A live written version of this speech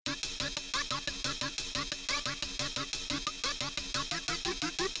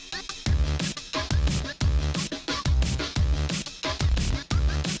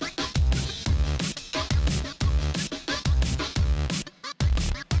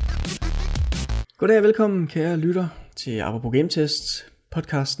Goddag og velkommen, kære lytter, til Apropos Game Test,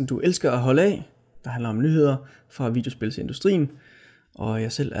 podcasten du elsker at holde af, der handler om nyheder fra videospilsindustrien. Og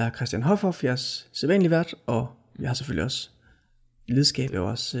jeg selv er Christian Hofhoff, jeres sædvanlige vært, og jeg har selvfølgelig også i ledskab af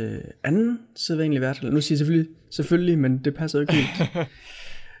vores anden sædvanlige vært. Eller nu siger jeg selvfølgelig, men det passer jo ikke helt.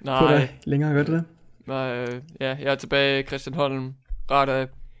 Nej. Længere gør det? Nej, jeg er tilbage, Christian Holm. Rart at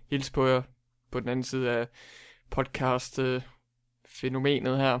hilse på jer på den anden side af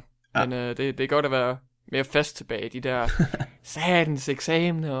podcast-fænomenet her. Ja. Men det er godt at være mere fast tilbage. De der satans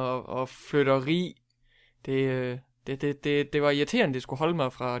eksamener og flytteri. Det var irriterende, det skulle holde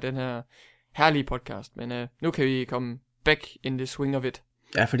mig fra den her herlige podcast. Men nu kan vi komme back in the swing of it.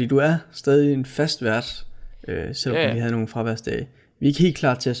 Ja, fordi du er stadig en fast vært, selvom vi havde nogle fraværsdage. Vi er ikke helt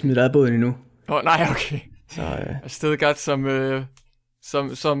klar til at smide dig af båden endnu. Nej, okay. Så jeg er stadig godt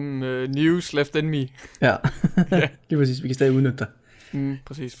som news left in me. Ja, lige præcis. Vi kan stadig udnytte dig.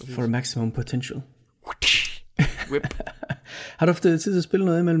 Præcis. For maximum potential. Whip. Har du haft tid til at spille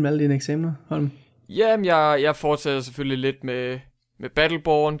noget mellem alle dine eksamener, Holm? Jamen, jeg fortsætter selvfølgelig lidt med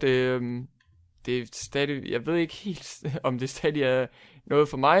Battleborn. Det er stadig, jeg ved ikke helt, om det stadig er noget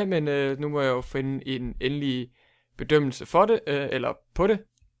for mig, men nu må jeg jo finde en endelig bedømmelse for det, eller på det.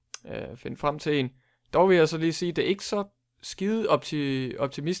 Finde frem til en. Dog vil jeg så lige sige, at det er ikke så skide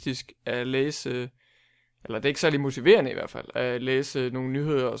optimistisk at læse, eller det er ikke særlig motiverende i hvert fald, at læse nogle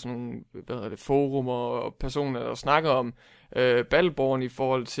nyheder og sådan nogle forumer og personer, der snakker om Battleborn i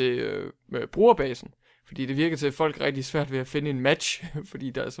forhold til brugerbasen. Fordi det virker til, at folk er rigtig svært ved at finde en match,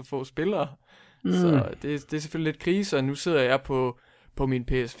 fordi der er så få spillere. Så det er selvfølgelig lidt krise, og nu sidder jeg på min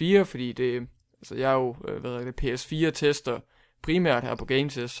PS4, fordi jeg er jo PS4-tester primært her på Game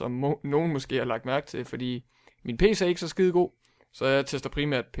Test, som nogen måske har lagt mærke til, fordi min PC er ikke så skide god, så jeg tester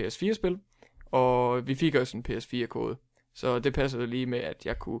primært PS4-spil, og vi fik også en PS4-kode, så det passede lige med, at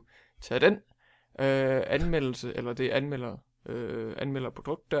jeg kunne tage den anmeldelse, eller det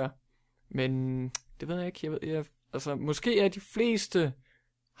anmelderprodukt der, men det ved jeg ikke, altså måske er de fleste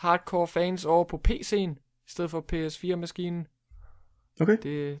hardcore fans over på PC'en, i stedet for PS4-maskinen. Okay.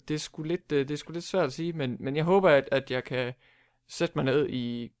 Det er sgu lidt svært at sige, men jeg håber, at jeg kan sætte mig ned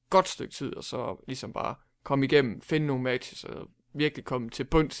i et godt stykke tid, og så ligesom bare komme igennem, finde nogle matches, og virkelig komme til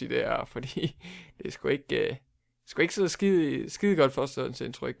bunds i det her, fordi det er sgu ikke så skide godt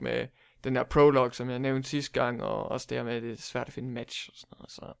forståelsesindtryk med den her prolog, som jeg nævnte sidste gang, og også det her med, at det er svært at finde en match og sådan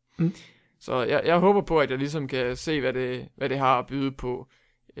noget. Så jeg håber på, at jeg ligesom kan se, hvad det har at byde på,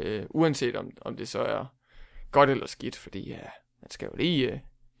 uanset om det så er godt eller skidt, fordi man skal jo lige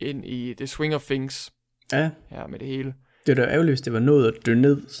ind i the swing of things her med det hele. Det er da ærgerligt, hvis det var noget at dø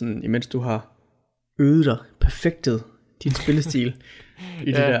ned, sådan, imens du har øvet dig, perfektet din spillestil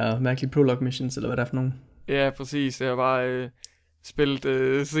i de der mærkelige prolog missions, eller hvad der er for nogen. Ja, præcis. Jeg har bare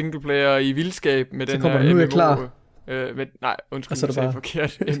spillet singleplayer i vildskab med så den her MMO. Nu er jeg klar. Undskyld, jeg sagde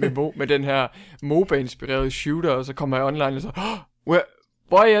forkert. MMO med den her MOBA-inspirerede shooter, og så kommer jeg online og så,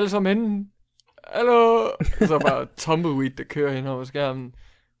 hvor er I alle sammen henne? Hallo? Og så bare tumbleweed, der kører hen over skærmen.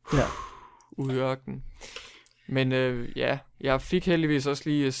 Ude i ørkenen. Men jeg fik heldigvis også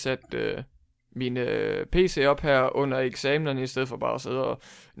lige sat min PC op her under eksamenerne, i stedet for bare at sidde og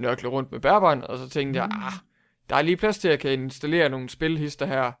nørkle rundt med bærbaren. Og så tænkte jeg, der er lige plads til, at jeg kan installere nogle spilhister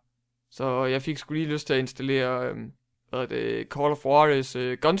her. Så jeg fik sgu lige lyst til at installere Call of Juarez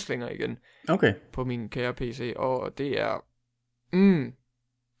Gunslinger igen. Okay. På min kære PC. Og det er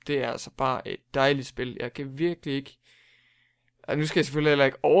altså bare et dejligt spil. Jeg kan virkelig ikke... Nu skal jeg selvfølgelig heller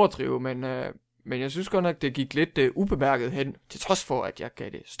ikke overdrive, men jeg synes godt nok, det gik lidt ubemærket hen, til trods for, at jeg gav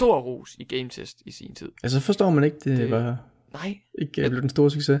det stor ros i Game Test i sin tid. Altså forstår man ikke, det var ikke blev den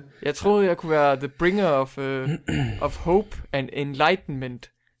store succes. Jeg troede, jeg kunne være the bringer of hope and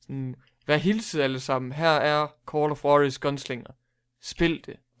enlightenment. Sådan, vær hilset alle sammen. Her er Call of Juarez Gunslinger. Spil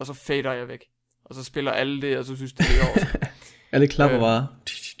det, og så fader jeg væk. Og så spiller alle det, og så synes det er over. Alle klapper bare.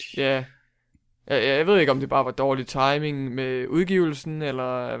 Ja. Jeg ved ikke, om det bare var dårlig timing med udgivelsen,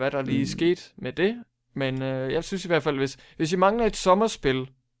 eller hvad der lige skete med det. Men jeg synes i hvert fald, hvis I mangler et sommerspil,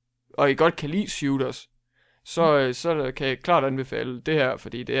 og I godt kan lide shooters, så kan jeg klart anbefale det her,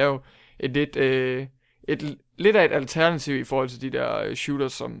 fordi det er jo lidt af et alternativ i forhold til de der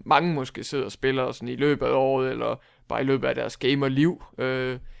shooters, som mange måske sidder og spiller sådan i løbet af året, eller bare i løbet af deres gamerliv.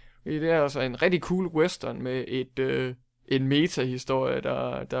 Det er altså en rigtig cool western med en meta-historie,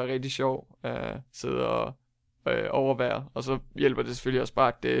 der er rigtig sjov at sidde og overvære. Og så hjælper det selvfølgelig også bare,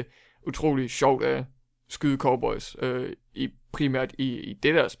 at det er utrolig sjovt at skyde cowboys, primært i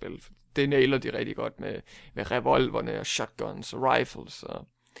det der spil. Det nailer de rigtig godt med revolverne og shotguns og rifles. Og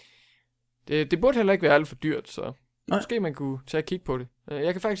det burde heller ikke være alt for dyrt, så Nej. Måske man kunne tage og kigge på det.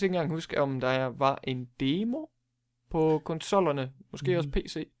 Jeg kan faktisk ikke engang huske, om der var en demo på konsollerne, måske også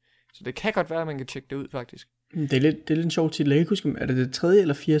PC. Så det kan godt være, at man kan tjekke det ud, faktisk. Det er lidt en sjov titel. Jeg kan ikke huske, er det 3.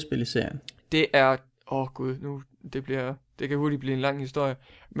 eller 4. spil i serien? Det er... gud, nu... Det kan hurtigt blive en lang historie.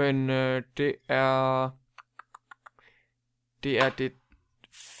 Men det er... Det er det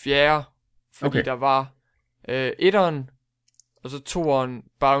 4. Fordi der var 1'eren, og så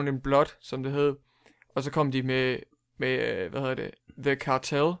 2'eren, Bound in Blood, som det hed. Og så kom de med hvad hedder det? The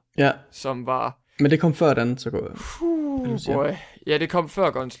Cartel. Ja. Som var... Men det kom før den, så går boy. Ja, det kom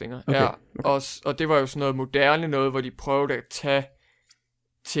før Gunslinger. Okay. Ja. Og det var jo sådan noget moderne noget, hvor de prøvede at tage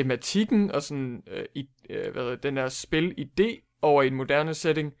tematikken og sådan den der spil-idé over i en moderne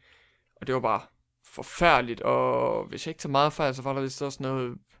setting. Og det var bare forfærdeligt. Og hvis jeg ikke tager meget fejl, så var der vist også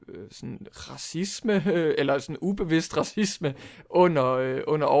noget sådan racisme, eller sådan ubevidst racisme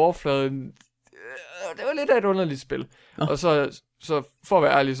under overfladen. Det var lidt af et underligt spil. Og så for at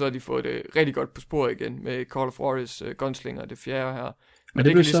være ærlig, så har de fået det rigtig godt på sporet igen med Call of Juarez Gunslinger, det 4. her. Men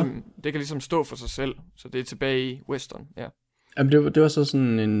det kan ligesom stå for sig selv, så det er tilbage i Western, ja. Jamen det var så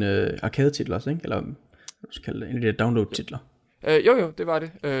sådan en arcade-titel også, ikke? Eller hvad skal kalde det, en af de der download-titler. Jo, det var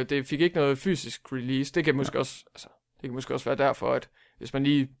det. Det fik ikke noget fysisk release. Det kan måske også, det kan måske også være derfor, at hvis man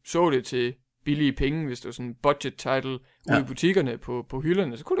lige så det til billige penge, hvis det var sådan en budget title ude i butikkerne på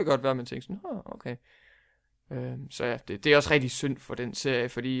hylderne, så kunne det godt være, at man tænkte sådan, okay. Så ja, det er også rigtig synd for den serie,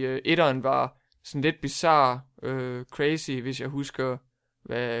 fordi 1'eren var sådan lidt bizarre, crazy, hvis jeg husker,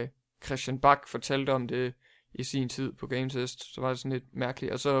 hvad Christian Bach fortalte om det i sin tid på Game Test, så var det sådan lidt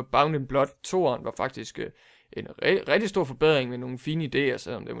mærkeligt. Og så Bound in Blood 2'eren var faktisk en rigtig stor forbedring med nogle fine idéer,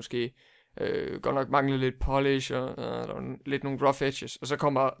 selvom det måske godt nok manglede lidt polish og lidt nogle rough edges. Og så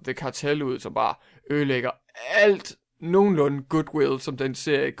kommer The Cartel ud, som bare ødelægger alt nogenlunde goodwill, som den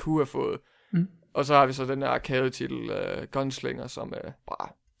serie kunne have fået. Og så har vi så den der arcade-titel Gunslinger, som er bare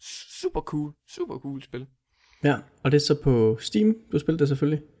super cool spil. Ja, og det er så på Steam, du spiller det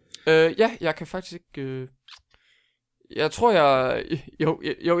selvfølgelig? Ja, jeg kan faktisk ikke... Jeg tror,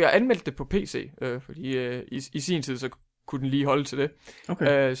 jeg anmeldte det på PC, fordi i sin tid, så kunne den lige holde til det.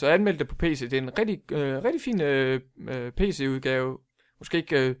 Okay. Så jeg anmeldte det på PC. Det er en rigtig fin PC-udgave.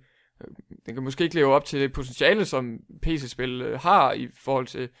 Den kan måske ikke leve op til det potentiale, som PC-spil har i forhold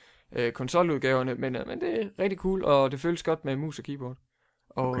til konsoludgaverne, men det er rigtig cool, og det føles godt med mus og keyboard.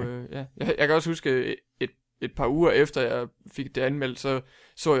 Og jeg kan også huske et par uger efter jeg fik det anmeldt, så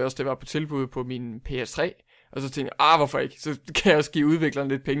jeg også, det var på tilbud på min PS3, og så tænkte jeg, hvorfor ikke? Så kan jeg også give udvikleren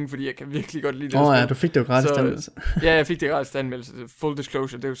lidt penge, fordi jeg kan virkelig godt lide det. Ja, du fik det jo gratis anmeldelse. Ja, jeg fik det gratis anmeldelse. Full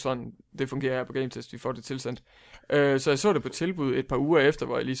disclosure, det er jo sådan, det fungerer her på Game Test, vi får det tilsendt. Så jeg så det på tilbud et par uger efter,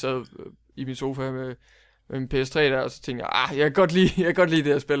 hvor jeg lige sad i min sofa med en PS3 der, og så tænkte jeg, jeg kan godt lide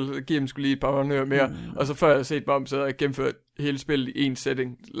det her spil, giv dem sgu lige et par håndører mere, og så før jeg havde set mig om, så havde jeg gennemført hele spillet i en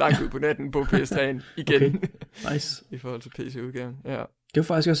setting, langt ud på natten på PS3'en igen. Okay. Nice. I forhold til PC-udgaven, ja. Det var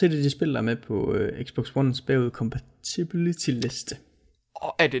faktisk også et af de spil, der er med på Xbox One's bagud compatibility-liste.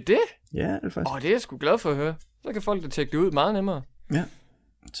 Er det det? Ja, det er faktisk. Det er jeg sgu glad for at høre. Så kan folk da tjekke det ud meget nemmere. Ja,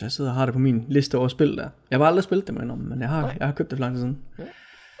 så jeg sidder og har det på min liste over spil der. Jeg har aldrig spillet det med nogen, men jeg har købt det for lang tid siden. Ja.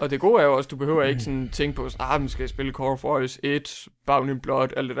 Og det gode er jo også, du behøver ikke sådan tænke på, man skal spille Call of Juarez 1, Bound in Blood,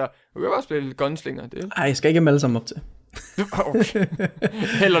 alt det der. Du kan bare spille Gunslinger. Ej, jeg skal ikke have dem alle sammen op til. Okay.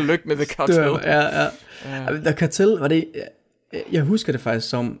 Held og lykke med The Cartel. Ja. The Cartel var det... Jeg husker det faktisk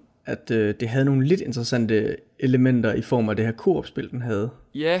som, at det havde nogle lidt interessante elementer i form af det her koop-spil, den havde.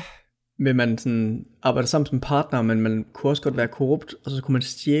 Ja. Men man sådan arbejder sammen som partner, men man kunne også godt være korrupt, og så kunne man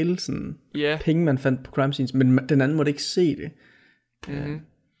stjæle sådan penge, man fandt på crime scenes, men den anden måtte ikke se det.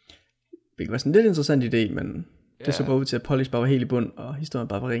 Det var sådan en lidt interessant idé, men det så bare ud til, at polish bare var helt i bund, og historien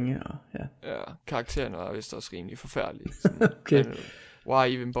bare var ringe, og karakteren var vist også rimelig forfærdelig. Okay. Why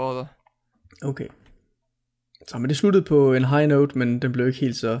even bother? Okay. Så men det sluttede på en high note, men den blev ikke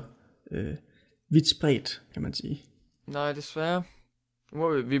helt så vidt spredt, kan man sige. Nej, desværre.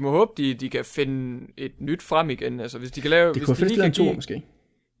 Vi må håbe, de kan finde et nyt frem igen. Altså, hvis de kan lave... Det kunne have fedt en tur, måske.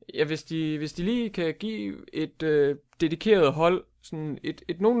 Ja, hvis de lige kan give et dedikeret hold, sådan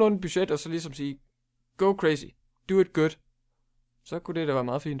et nogenlunde budget, og så ligesom sige, go crazy, do it good, så kunne det da være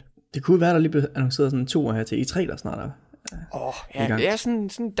meget fint. Det kunne være, der lige blev annonceret sådan en tur her til E3, der snart er. Det er sådan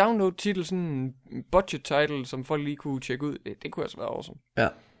en download-titel, sådan en budget-title, som folk lige kunne tjekke ud. Det kunne altså være awesome. Ja.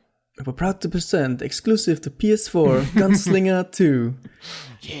 We're proud to present exclusive to PS4 Gunslinger 2. Yeah,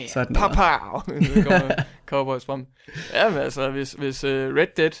 pow! Cowboys frem. Ja, men altså, hvis Red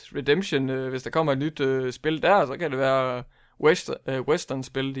Dead Redemption, hvis der kommer et nyt spil der, så kan det være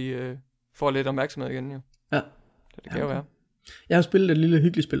western-spil, de får lidt opmærksomhed igen, jo. Ja. Så det kan jo være. Jeg har spillet et lille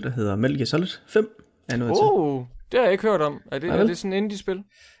hyggeligt spil, der hedder Metal Gear Solid 5. Det har jeg ikke hørt om. Er det sådan en indie-spil?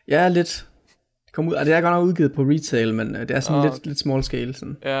 Ja, lidt. Det er godt nok udgivet på retail, men det er sådan lidt small scale.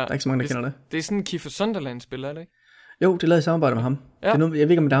 Sådan. Ja, der er ikke så mange, der kender det. Det er sådan en Kiefer Sunderland-spil, er det ikke? Jo, det er lavet i samarbejde med ham. Ja. Jeg ved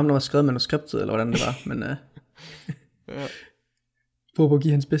ikke, om det er ham, der har skrevet manuskriptet, eller hvordan det var, men... ja. Prøv at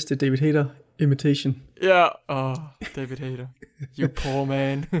give hans bedste David Hayter imitation. Ja, David Hayter. You poor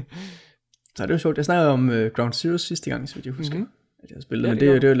man. Så det var sjovt. Jeg snakkede om Ground Zero sidste gang, så vidt jeg husker, at jeg har spillet. Men det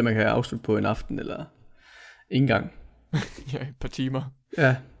er jo det, man kan afslutte på en aften, eller en gang. Ja, et par timer.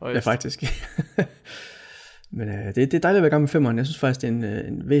 Ja, faktisk. Men det er dejligt at være gang med 5'eren. Jeg synes faktisk, det er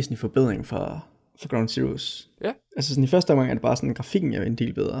en væsentlig forbedring for Ground Zeroes. Ja. Altså sådan i første omgang er det bare sådan, grafikken er en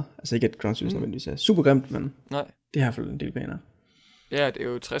del bedre. Altså ikke at Ground Zeroes nødvendigvis er super grimt, men nej. Det er i hvert fald en del pænere. Ja, det er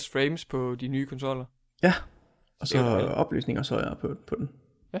jo 60 frames på de nye konsoller. Ja, og så opløsninger så er på den.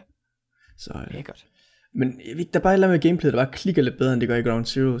 Ja, så det er godt. Men der er bare et eller andet med gameplayet, der bare klikker lidt bedre, end det gør i Ground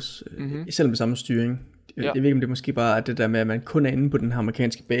Zeroes. Selvom det samme styring. Jeg ved ikke, om det måske bare er det der med, at man kun er inde på den her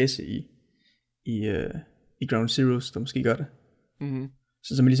amerikanske base i Ground Zeroes, der måske gør det.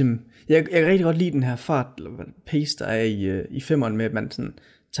 Så man ligesom... Jeg kan rigtig godt lide den her fart, eller pace, der er i 5'eren med, at man sådan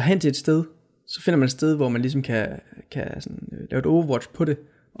tager hen til et sted, så finder man et sted, hvor man ligesom kan sådan, lave et overwatch på det,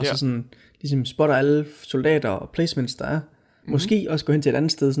 og så sådan ligesom spotter alle soldater og placements, der er. Måske også gå hen til et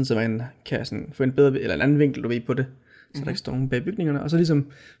andet sted, sådan, så man kan sådan, få en bedre, eller en anden vinkel, du ved, på det, så der ikke står nogen bag bygningerne, og så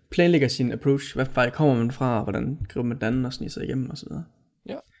ligesom planlægger sin approach, hvad vej kommer man fra, og hvordan griber man den anden og sniger sig igennem, og så videre.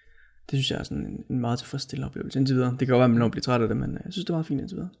 Ja. Det synes jeg er sådan en meget tilfredsstillende oplevelse indtil videre. Det kan godt være, at man når bliver træt af det, men jeg synes, det er meget fint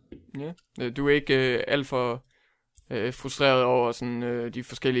indtil videre. Ja. Du er ikke alt for frustreret over sådan de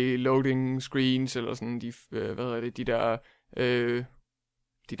forskellige loading screens, eller sådan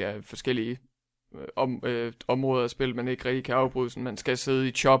de der forskellige områder af spil, man ikke rigtig kan afbryde, sådan man skal sidde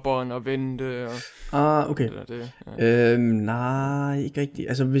i chopperen og vente. Okay. Det, ja. Nej, ikke rigtigt.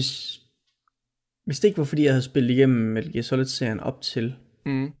 Altså hvis det ikke var fordi, jeg havde spillet igennem Metal Gear Solid-serien op til,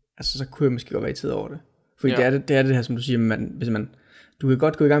 altså så kunne jeg måske godt være i tid over det. Fordi det er det her, som du siger, du kan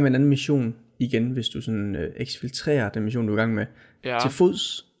godt gå i gang med en anden mission igen, hvis du sådan eksfiltrerer den mission, du er i gang med, til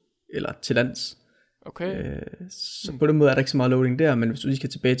fods eller til lands. Okay. Så på den måde er der ikke så meget loading der, men hvis du lige skal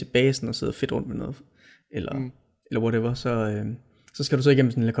tilbage til basen og sidde fedt rundt med noget, eller whatever, så skal du så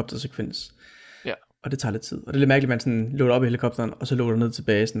igennem sådan en helikoptersekvens. Ja. Og det tager lidt tid. Og det er lidt mærkeligt, at man sådan loader op i helikopteren, og så loader ned til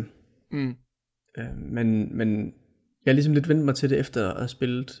basen. Men jeg har ligesom lidt vendt mig til det, efter at have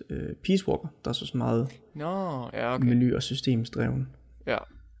spillet Peace Walker, der er så meget menu- og systemsdreven. Ja.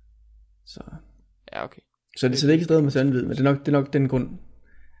 Så. Ja, okay. Så det er ikke drevet med sandvid, men det er nok den grund,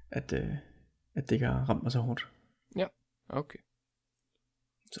 at det ikke har ramt mig så hårdt. Ja, okay.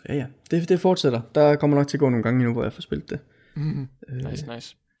 Så ja, det fortsætter. Der kommer nok til at gå nogle gange endnu, hvor jeg får spillet det. Nice.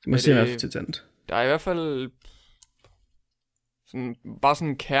 Så må jeg se, hvad jeg får til tandt. Der er i hvert fald sådan, bare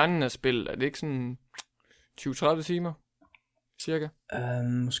sådan kernen af spil. Er det ikke sådan 20-30 timer? Cirka?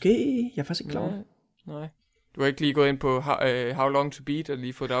 Måske. Jeg er faktisk ikke klar. Nej. Du har ikke lige gået ind på How Long to Beat og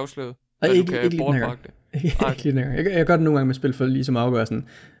lige fået det afsløret? Nej, ikke lige den her gang. Ikke lige den her gang. Jeg gør det nogle gange med spil for ligesom at afgøre sådan,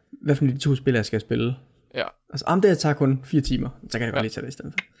 hvad for de 2 spil, jeg skal spille. Ja. Altså, det tager kun 4 timer, så kan jeg godt lige tage det i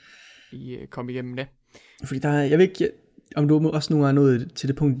stedet for. Kom igennem det. Fordi jeg ved ikke, om du også nu er nået til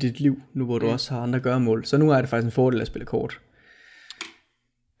det punkt i dit liv, nu hvor du også har andre gøremål, så nu er det faktisk en fordel at spille kort.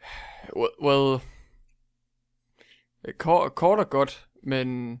 Well, kort er godt,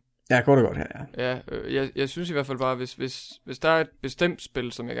 men... Ja, kort er godt, ja. Ja, jeg synes i hvert fald bare, hvis der er et bestemt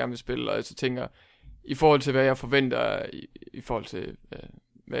spil, som jeg gerne vil spille, og jeg så tænker, i forhold til hvad jeg forventer, i forhold til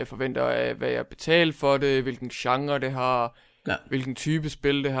hvad jeg forventer af, hvad jeg betaler for det, hvilken genre det har, hvilken type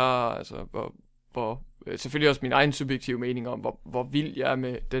spil det har, altså hvor selvfølgelig også min egen subjektive mening om, hvor vild jeg er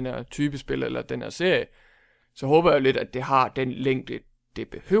med den her type spil, eller den her serie, så håber jeg lidt, at det har den længde, det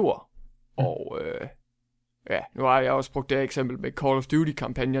behøver. Og nu har jeg også brugt det her eksempel med Call of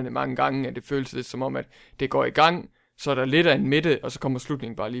Duty-kampagnerne mange gange, at det føles lidt som om, at det går i gang, så er der lidt af en midte, og så kommer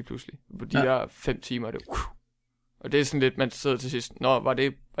slutningen bare lige pludselig. På de der 5 timer, og det er sådan lidt, man sidder til sidst, var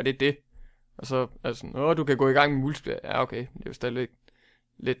det? Og så er det sådan, du kan gå i gang med multiplayer. Ja, okay, det er jo stadig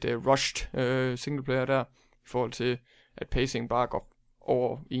lidt rushed singleplayer der, i forhold til, at pacing bare går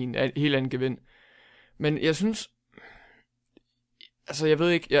over i en helt anden gevind. Men jeg synes, altså jeg ved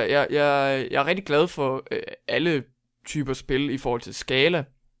ikke, jeg er rigtig glad for alle typer spil i forhold til skala.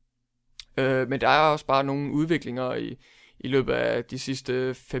 Men der er også bare nogle udviklinger i løbet af de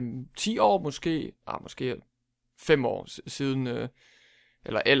sidste 5-10 år måske. Måske 5 år siden.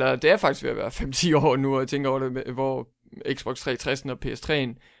 Eller det er faktisk ved at være 5-10 år nu, og jeg tænker over det, hvor Xbox 360 og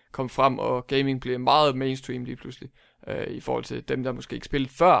PS3'en kom frem, og gaming blev meget mainstream lige pludselig, i forhold til dem, der måske ikke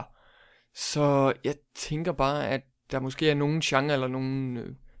spillede før. Så jeg tænker bare, at der måske er nogle genre eller nogle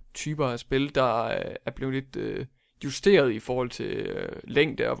typer af spil, der er blevet lidt justeret i forhold til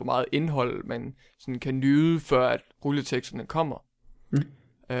længde og hvor meget indhold man sådan kan nyde, før at rulleteksterne kommer.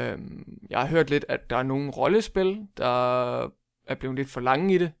 Jeg har hørt lidt, at der er nogle rollespil, der er blevet lidt for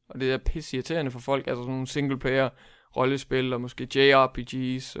lange i det, og det er pisse irriterende for folk, altså sådan nogle single-player rollespil, og måske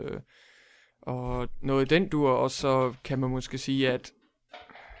JRPGs, og noget i den dur, og så kan man måske sige, at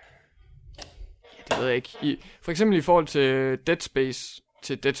det ved jeg ikke, for eksempel i forhold til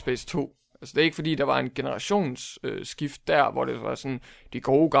Dead Space 2, altså det er ikke fordi, der var en generationsskift der, hvor det var sådan de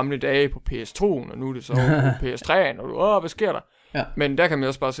gode gamle dage på PS2'en, og nu er det så på PS3'en, og hvad sker der? Ja. Men der kan man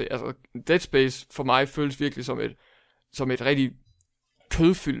også bare se, altså Dead Space for mig føles virkelig som et rigtig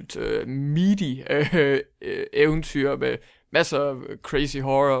kødfyldt, meaty eventyr med masser af crazy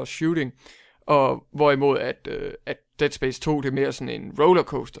horror og shooting, og hvorimod at Dead Space 2, det er mere sådan en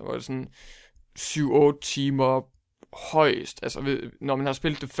rollercoaster, hvor det er sådan 7-8 timer højst. Altså når man har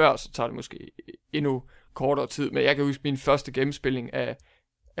spillet det før, så tager det måske endnu kortere tid, men jeg kan huske min første gennemspilling af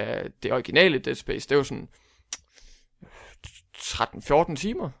det originale Dead Space, det var sådan 13-14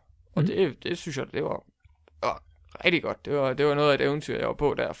 timer, og det synes jeg, det var rigtig godt. Det var noget af et eventyr, jeg var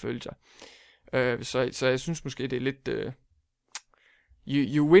på der, følte jeg. Så jeg synes måske, det er lidt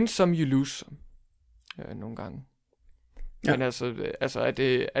you win some, you lose some nogle gange. Ja. Men altså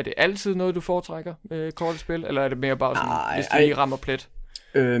er det altid noget, du foretrækker med kortspil, eller er det mere bare sådan, hvis det lige rammer plet?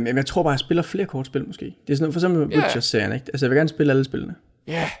 Jeg tror bare, jeg spiller flere kortspil måske. Det er sådan noget, for eksempel med Witcher-serien, ikke? Altså jeg vil gerne spille alle spillene.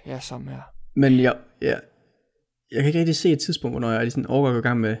 Ja, samme her. Men jeg kan ikke rigtig se et tidspunkt, hvornår jeg er sådan overgår i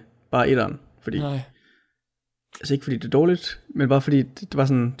gang med bare etteren, fordi... Nej. Altså ikke fordi det er dårligt, men bare fordi det var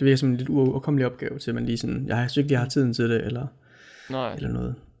sådan, det virker som en lidt uoverkommelig opgave til, man lige sådan, jeg synes ikke, jeg har tiden til det, eller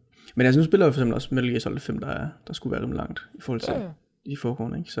noget. Men altså nu spiller jeg for eksempel også Metal Gear Solid 5, der skulle være rimelig langt, i forhold til de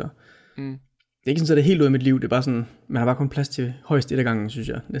foregående, ikke? Så det er ikke sådan, at det er helt ud af mit liv, det er bare sådan, man har bare kun plads til højst et af gangen, synes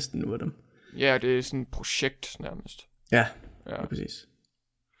jeg, næsten nu af dem. Ja, det er sådan et projekt nærmest. Ja, præcis.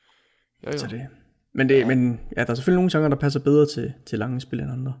 Jo. Så det. Men der er selvfølgelig nogle genrer, der passer bedre til lange spil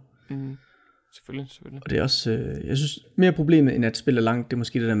end andre. Selvfølgelig. Og det er også, jeg synes, mere problemet end at spille langt, det er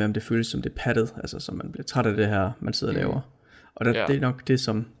måske det der med, om det føles som det er padded, altså som man bliver træt af det her, man sidder og laver. Og det er nok det,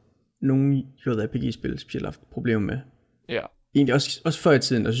 som nogle JRPG-spil specielt har haft problemer med. Ja. Egentlig også før i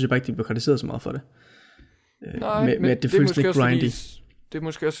tiden, og synes jeg bare ikke, de blev kritiseret så meget for det. Nej, med at det føles lidt grindy. Det er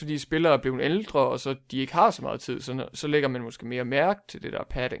måske også fordi spillere er blevet ældre, og så de ikke har så meget tid, så lægger man måske mere mærke til det der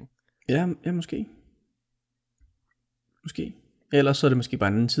padding. Ja, måske. Ellers så er det måske bare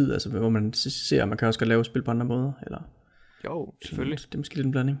en anden tid, altså hvor man ser, at man kan også godt lave spil på andre måder, eller... Jo, selvfølgelig. Det er måske lidt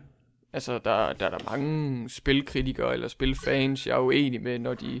en blanding. Altså, der er mange spilkritikere eller spilfans, jeg er uenig med,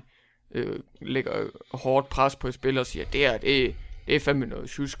 når de lægger hårdt pres på et spil og siger, det er fandme noget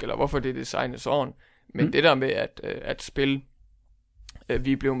tjusk, eller hvorfor det er designet sådan. Men det der med, at spil,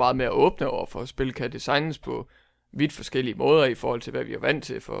 vi er blevet meget mere åbne over for, at spil kan designes på vidt forskellige måder i forhold til, hvad vi er vant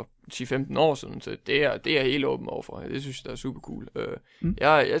til for 10-15 år siden, så det er helt åben overfor. Det synes jeg, der er super cool.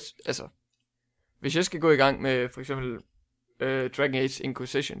 Altså, hvis jeg skal gå i gang med for eksempel Dragon Age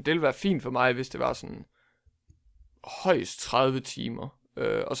Inquisition, det ville være fint for mig, hvis det var sådan højst 30 timer,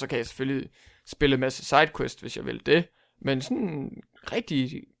 og så kan jeg selvfølgelig spille en masse sidequest, hvis jeg vil det, men sådan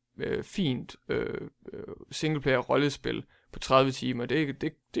rigtig fint singleplayer rollespil på 30 timer,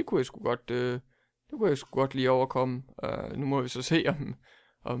 det kunne jeg sgu godt... Det kunne jeg sgu godt lige overkomme. Nu må vi så se,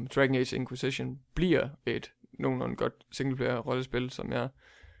 om Dragon Age Inquisition bliver et nogenlunde godt singleplayer rollespil, som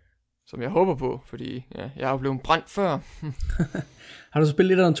jeg håber på, fordi jeg har jo blevet brændt før. Har du så spillet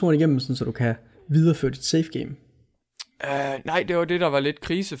lidt af en turen igennem, så du kan videreføre dit save game? Nej, det var det, der var lidt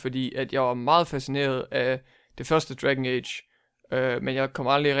krise, fordi at jeg var meget fascineret af det første Dragon Age, men jeg kom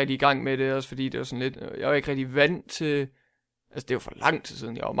aldrig rigtig i gang med det, også fordi det var sådan lidt, jeg var ikke rigtig vant til, altså det var for lang tid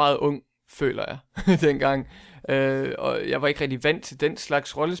siden, jeg var meget ung, føler jeg, dengang. Og jeg var ikke rigtig vant til den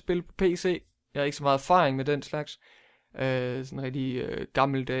slags rollespil på PC. Jeg har ikke så meget erfaring med den slags. Sådan rigtig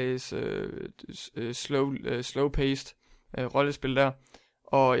gammeldags, slow-paced rollespil der.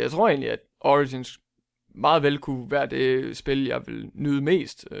 Og jeg tror egentlig, at Origins meget vel kunne være det spil, jeg vil nyde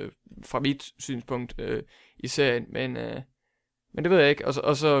mest fra mit synspunkt i serien. Men det ved jeg ikke.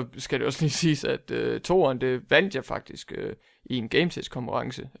 Og så skal det også lige siges, at toeren, det vandt jeg faktisk i en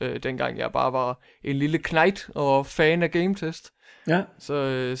gametest-konkurrence, dengang jeg bare var en lille knejt og fan af gametest. Ja.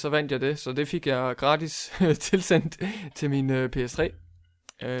 Så vandt jeg det, så det fik jeg gratis tilsendt til min PS3.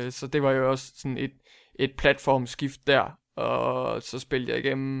 Så det var jo også sådan et platformskift der, og så spillede jeg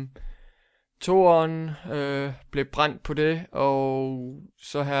igennem toeren, blev brændt på det, og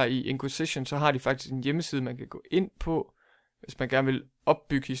så her i Inquisition, så har de faktisk en hjemmeside, man kan gå ind på, hvis man gerne vil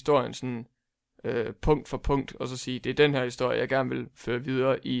opbygge historien sådan punkt for punkt, og så sige, det er den her historie, jeg gerne vil føre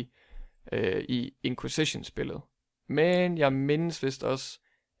videre i Inquisition-spillet. Men jeg mindes vist også,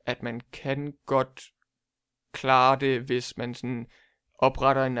 at man kan godt klare det, hvis man sådan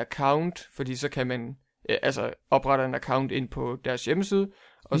opretter en account, fordi så kan man opretter en account ind på deres hjemmeside,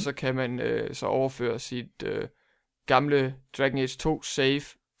 og så kan man så overføre sit gamle Dragon Age 2 save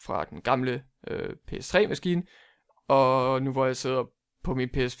fra den gamle PS3-maskine, og nu hvor jeg sidder på min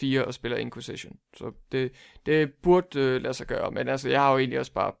PS4 og spiller Inquisition. Så det burde lade sig gøre, men altså jeg har jo egentlig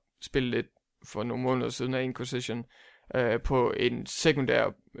også bare spillet lidt for nogle måneder siden af Inquisition på en sekundær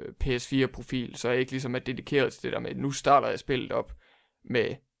PS4-profil, så jeg ikke ligesom er dedikeret til det der med, nu starter jeg spillet op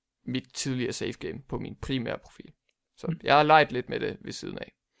med mit tidligere save game på min primære profil. Så jeg har leget lidt med det ved siden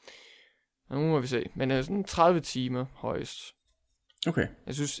af. Og nu må vi se. Men sådan 30 timer højst. Okay.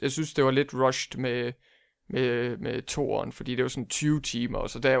 Jeg synes det var lidt rushed med toeren, fordi det var sådan 20 timer, og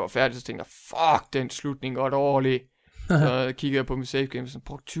så da jeg var færdig, så tænkte jeg, fuck, den slutning var dårlig. Så kiggede jeg på min save game, og så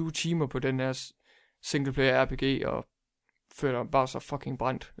brugte 20 timer på den her singleplayer RPG, og følte mig bare så fucking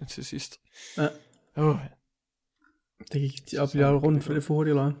brændt til sidst. Ja. Det gik op lige rundt for det for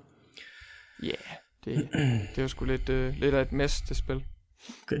hurtigt, eller? Ja, det var sgu lidt af et mess, det spil.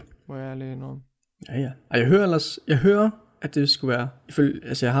 Okay. Hvor jeg er lidt enormt. Ja. Og jeg hører, at det skulle være,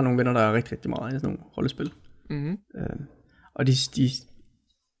 altså jeg har nogle venner, der er rigtig, rigtig meget i sådan nogle rollespil. Mhm. Og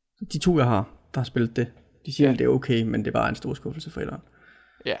de to, jeg har, der har spillet det, de siger, at det er okay, men det er bare en stor skuffelse for etteren.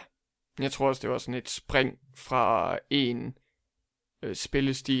 Ja, jeg tror også, det var sådan et spring fra en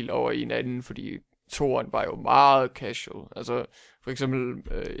spillestil over i en anden, fordi toeren var jo meget casual. Altså, for eksempel,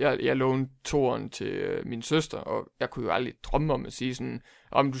 jeg lånte toeren til min søster, og jeg kunne jo aldrig drømme om at sige sådan,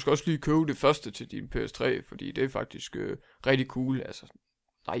 du skal også lige købe det første til din PS3, fordi det er faktisk rigtig cool. Altså,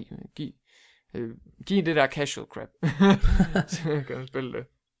 nej, giv det der casual crap. Så jeg kan spille det.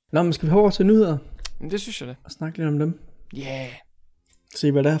 Nå, men skal vi over til nyheder? Men det synes jeg da. Og snakke lidt om dem. Ja. Yeah.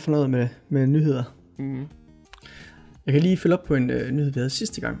 Se, hvad der er for noget med nyheder. Mhm. Jeg kan lige følge op på en nyhed, vi havde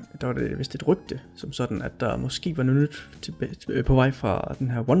sidste gang. Der var det vist et rygte, som sådan, at der måske var noget nyt på vej fra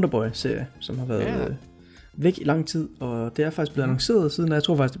den her Wonderboy-serie, som har været væk i lang tid. Og det er faktisk blevet annonceret siden, jeg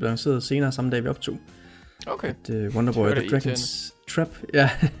tror faktisk, det blev annonceret senere samme dag, vi optog. Okay. At Wonderboy The Dragon's Trap,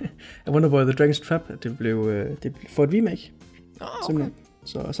 Wonderboy The Dragon's Trap, at det blev for et remake. Okay.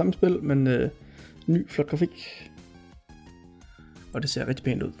 Så samme spil, men ny flot grafik. Og det ser rigtig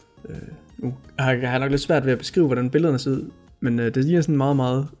pænt ud. Nu har jeg nok lidt svært ved at beskrive, hvordan billederne ser ud, men det ligner sådan en meget,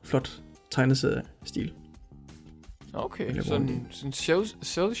 meget flot tegneserie-stil. Okay, sådan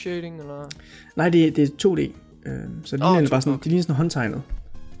cel shading, eller? Nej, det er 2D, så det ligner bare sådan, det ligner sådan håndtegnet.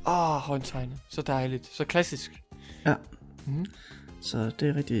 Håndtegnet, så dejligt, så klassisk. Ja, så det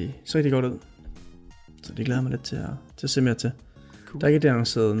er rigtig godt ud. Så det glæder mig lidt til at se mere til. Cool. Der er ikke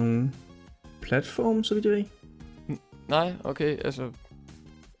annonceret nogen platform, så vidt jeg ved. Nej, okay, altså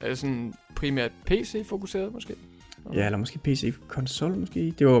er det sådan primært PC-fokuseret måske? Ja, eller måske PC-konsol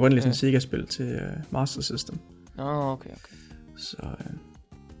måske. Det var oprindeligt sådan et Sega-spil til Master System. Okay. Så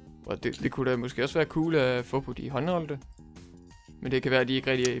og det kunne da måske også være cool at få på de håndholdte. Men det kan være, at de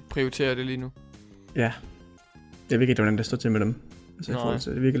ikke rigtig prioriterer det lige nu. Ja, jeg ved ikke, hvordan det står til med dem.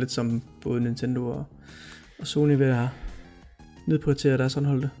 Altså, det virker lidt som både Nintendo og Sony ved at nedprioritere deres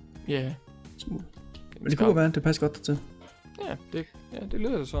håndholdte. Ja. Smule. Men det kunne være, at det passer godt til. Ja, det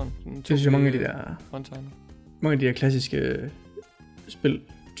lyder sådan. Det synes jeg, mange af de der klassiske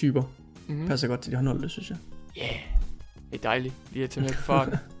spiltyper passer godt til de håndholdte, synes jeg. Ja, det er dejligt lige at tage med på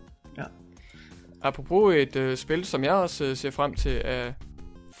farten. Ja. Apropos et spil, som jeg også ser frem til at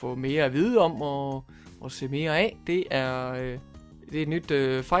få mere at vide om og se mere af, det er et nyt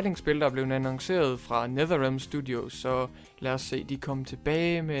fighting-spil, der er blevet annonceret fra NetherRealm Studios, så lad os se, de kommer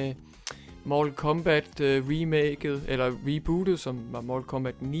tilbage med Mortal Kombat remaket, eller rebootet, som var Mortal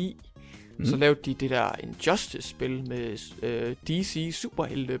Kombat 9. Så lavede de det der Injustice-spil med DC,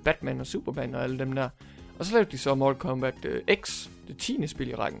 superhelte, Batman og Superman og alle dem der. Og så lavede de så Mortal Kombat X, det 10. spil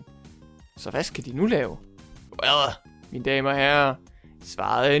i rækken. Så hvad skal de nu lave? Well, mine damer og herrer,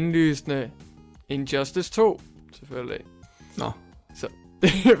 svaret indlysende. Injustice 2, selvfølgelig. Nå. Så,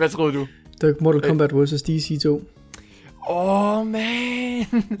 hvad troede du? Det var Mortal Kombat vs. DC 2. Man.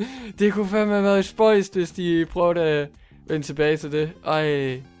 Det kunne fandme have været spøjst, hvis de prøvede at vende tilbage til det.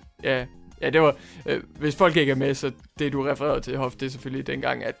 Ja, det var... hvis folk ikke er med, så det du refererede til, Hoff, det er selvfølgelig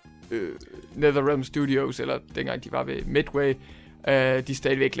dengang, at NetherRealm Studios, eller dengang de var ved Midway, de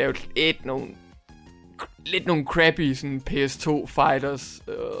stadigvæk lavede lidt nogle crappy sådan PS2 fighters,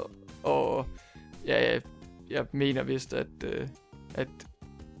 og ja, jeg mener vist, at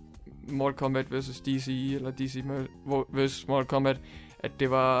Mortal Kombat vs. DC, eller DC vs. Mortal Kombat, at det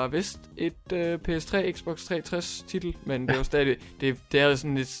var vist et PS3 Xbox 360 titel, men det var stadig, det havde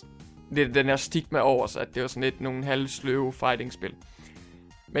sådan lidt den her stigma over sig, at det var sådan lidt nogle halvsløve fighting-spil.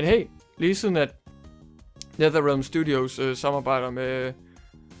 Men hey, lige siden at NetherRealm Studios samarbejder med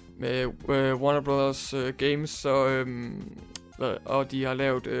Warner Bros. Games, så, og de har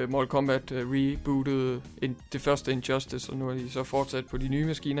lavet Mortal Kombat rebootet det første Injustice, og nu er de så fortsat på de nye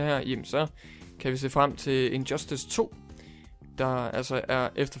maskiner her, jamen så kan vi se frem til Injustice 2, der altså er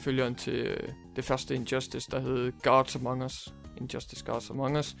efterfølgeren til det første Injustice, der hed Gods Among Us. Injustice Gods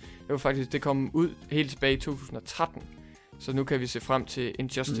Among Us. Det kom ud helt tilbage i 2013, så nu kan vi se frem til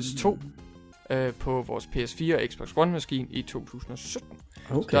Injustice 2 på vores PS4 og Xbox One-maskine i 2017.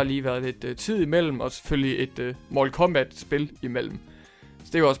 Okay. Så der har lige været lidt tid imellem, og selvfølgelig et Mortal Kombat-spil imellem. Så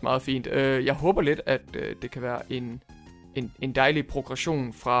det er jo også meget fint. Jeg håber lidt, at det kan være en dejlig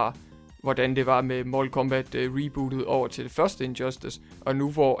progression fra, hvordan det var med Mortal Kombat rebootet over til det første Injustice, og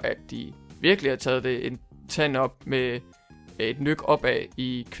nu hvor at de virkelig har taget det en tand op med et nyk opad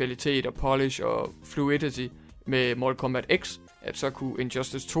i kvalitet og polish og fluidity med Mortal Kombat X, at så kunne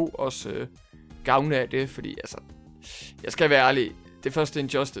Injustice 2 også gavne af det, fordi altså, jeg skal være ærlig, det første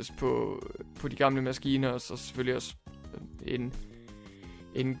Injustice på de gamle maskiner, og så selvfølgelig også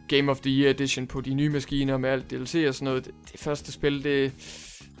en Game of the Year edition på de nye maskiner med alt DLC og sådan noget. Det første spil, det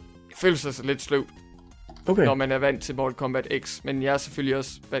føles sig så lidt sløvt, når man er vant til Mortal Kombat X, men jeg er selvfølgelig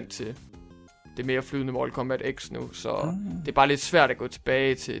også vant til det mere flydende Mortal Kombat X nu, så det er bare lidt svært at gå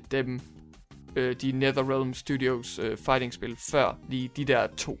tilbage til dem, de NetherRealm Studios fighting-spil før, lige de der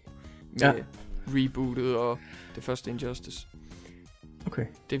 2 med rebootet og det første Injustice. Okay.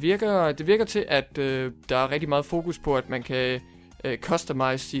 Det virker til, at der er rigtig meget fokus på, at man kan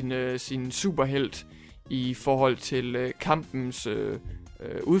customize sin superhelt i forhold til kampens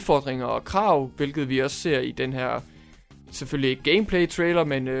udfordringer og krav, hvilket vi også ser i den her, selvfølgelig ikke gameplay-trailer,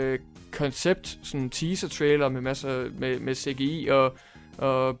 men koncept, sådan teaser-trailer med masser med CGI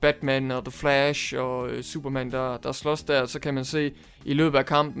og Batman og The Flash og Superman, der slås der. Så kan man se i løbet af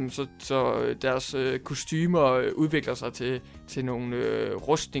kampen, så deres kostymer udvikler sig til nogle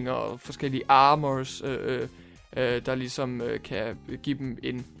rustninger og forskellige armors, der ligesom kan give dem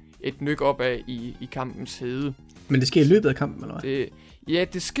et nyk opad i kampens hede. Men det sker i løbet af kampen, eller hvad?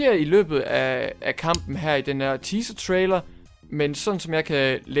 Det sker i løbet af kampen her i den her teaser-trailer, men sådan som jeg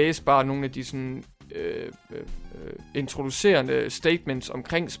kan læse bare nogle af de sådan introducerende statements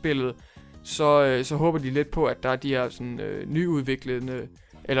omkring spillet, så håber de lidt på, at der er de her sådan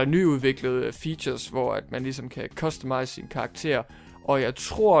nyudviklede features, hvor at man ligesom kan customize sin karakter. Og jeg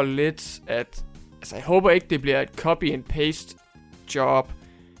tror lidt, at altså jeg håber ikke, det bliver et copy and paste job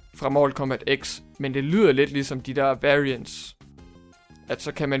fra Mortal Kombat X, men det lyder lidt ligesom de der variants, at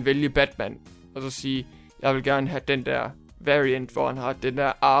så kan man vælge Batman og så sige, jeg vil gerne have den der variant, hvor han har den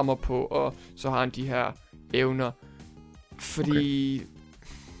der armor på, og så har han de her evner. Fordi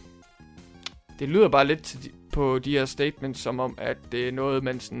det lyder bare lidt på de her statements, som om, at det er noget,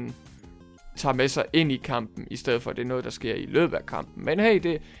 man sådan tager med sig ind i kampen, i stedet for, at det er noget, der sker i løbet af kampen. Men hey,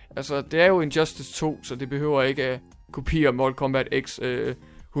 det er jo Injustice 2, så det behøver ikke at kopiere Mortal Kombat X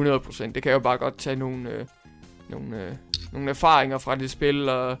 100%. Det kan jo bare godt tage nogle erfaringer fra det spil,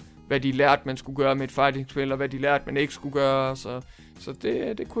 og hvad de lærte, man skulle gøre med et fighting-spil, og hvad de lærte, man ikke skulle gøre. Så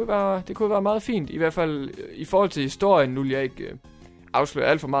det kunne være meget fint. I hvert fald i forhold til historien, nu vil jeg ikke afsløre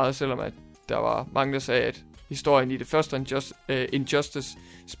alt for meget, selvom at der var mange, der sagde, at historien i det første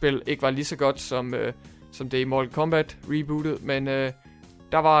Injustice-spil ikke var lige så godt, som det i Mortal Kombat rebootet. Men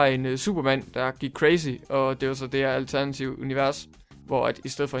der var en Superman, der gik crazy, og det var så det her alternative univers, hvor at i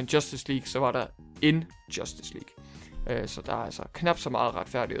stedet for Injustice League, så var der Injustice League. Så der er altså knap så meget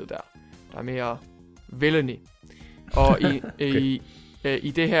retfærdighed der. Der er mere villainy. Og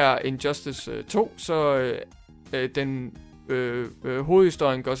i det her Injustice 2, så den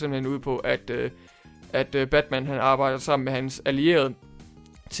hovedhistorien går simpelthen ud på, at Batman han arbejder sammen med hans allierede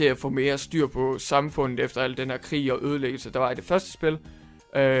til at få mere styr på samfundet efter al den her krig og ødelæggelse, der var i det første spil.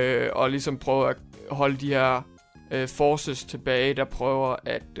 Og ligesom prøve at holde de her forces tilbage, der prøver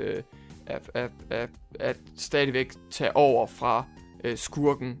at stadigvæk tage over fra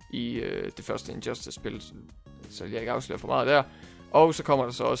skurken i det første Injustice-spil, så jeg ikke afslører for meget der. Og så kommer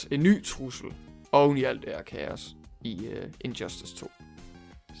der så også en ny trussel oven i alt det her kaos i Injustice 2.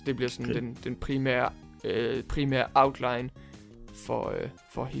 Så det bliver sådan den primære outline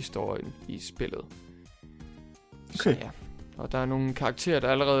for historien i spillet. Okay. Så ja. Og der er nogle karakterer, der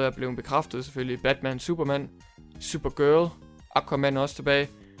allerede er blevet bekræftet, selvfølgelig. Batman, Superman, Supergirl, Aquaman også tilbage.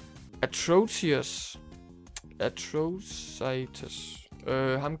 Atrocitus.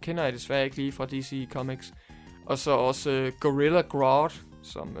 Ham kender jeg desværre ikke lige fra DC Comics. Og så også Gorilla Grodd,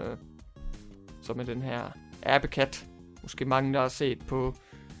 som er den her abekat. Måske mange, der har set på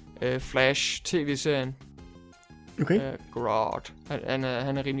Flash tv-serien. Okay. Grodd. Han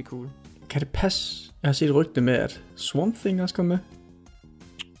er rimelig cool. Kan det passe? Jeg har set rygte med, at Swamp Thing også kom med.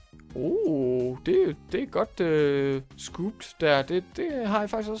 Det er godt scooped der. Det har jeg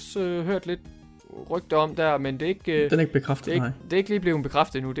faktisk også hørt lidt rygter om der, men det er ikke... Den er ikke bekræftet, nej. Det er ikke lige blevet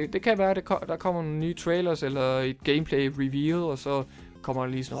bekræftet endnu. Det kan være, at der kommer nogle nye trailers, eller et gameplay reveal, og så kommer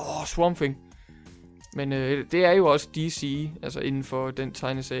der lige sådan, Swamp Thing. Men det er jo også DC, altså inden for den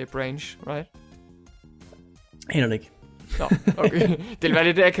tegneserie branch, right? Aner det ikke. Nå, okay. Det ville være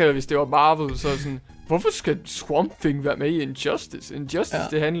lidt akavet, hvis det var Marvel, så sådan, hvorfor skal Swamp Thing være med i Injustice? Injustice,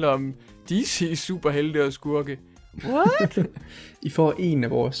 det handler om DC superhelte og skurke. What? I får en af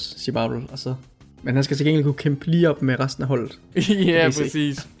vores, siger Marvel, og så... Men han skal til gengæld kunne kæmpe lige op med resten af holdet. Ja,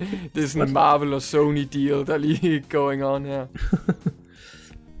 præcis. Det er sådan en Marvel og Sony deal, der er lige going on her.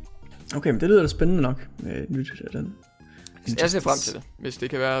 Okay, men det lyder da spændende nok med nyt af den. Jeg ser frem til det. Hvis det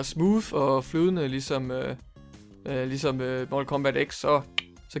kan være smooth og flydende, ligesom Mortal Kombat X, så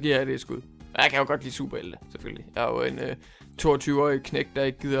giver jeg det et skud. Jeg kan jo godt lide superhelte, selvfølgelig. Jeg er jo en 22-årig knæk, der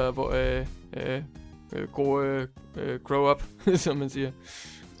ikke gider grow up, som man siger.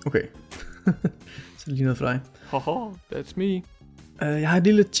 Okay. Så det er lige noget for dig. Haha, that's me. Jeg har et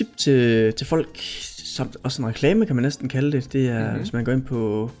lille tip til folk, som også en reklame, kan man næsten kalde det. Det er, hvis man går ind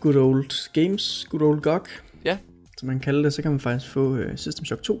på Good Old Games, Good Old GOG, som man kalder det, så kan man faktisk få System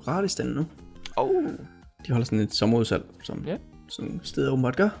Shock 2 gratis den nu. De holder sådan et sommerudsalg, som sådan steder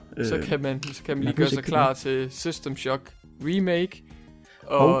åbenbart gør. Så kan man lige gøre sig klar til System Shock Remake.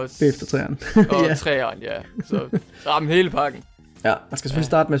 Og bagefter 3'eren. Og 3'eren, ja. Så ramme hele pakken. Ja, man skal selvfølgelig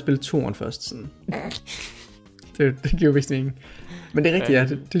starte med at spille 2'eren først. Sådan. det giver jo vist ingen. Men det er rigtigt,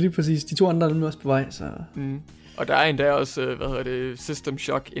 det er lige præcis. De 2 andre er nu også på vej, så... Og der er endda også, System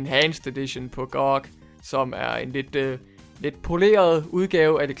Shock Enhanced Edition på GOG, som er en lidt poleret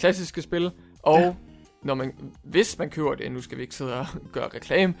udgave af det klassiske spil. Og hvis man køber det, nu skal vi ikke sidde og gøre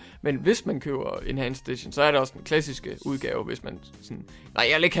reklame, men hvis man køber Enhanced Edition, så er der også den klassiske udgave, hvis man sådan... Nej,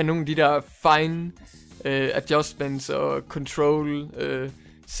 jeg vil ikke have nogen af de der fine adjustments og control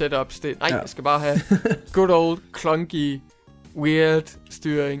setups. Jeg skal bare have good old clunky weird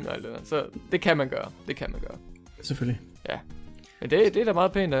styring og alt det der. Så det kan man gøre. Selvfølgelig. Ja. Men det er da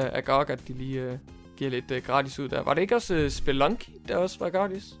meget pænt af GOG, at de lige giver lidt gratis ud der. Var det ikke også Spelunky, der også var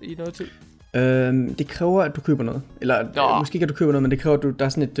gratis i noget tid? Det kræver, at du køber noget. Eller måske kan du købe noget, men det kræver, at der er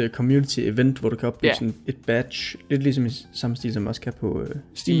sådan et community event, hvor du kan opbygge sådan et badge. Lidt ligesom i samme stil, som man også kan på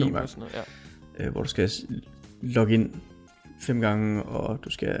Steam nogle gange. Sådan noget, hvor du skal logge ind 5 gange, og du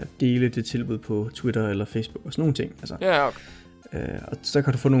skal dele det tilbud på Twitter eller Facebook og sådan nogle ting. Altså. Ja, okay. Og så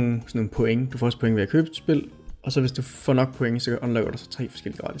kan du få sådan nogle point. Du får også point ved at købe et spil, og så hvis du får nok point, så unlocker du så 3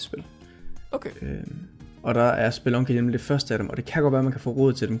 forskellige gratis spil. Okay. Og der er Spelunky nemlig det første af dem, og det kan godt være, at man kan få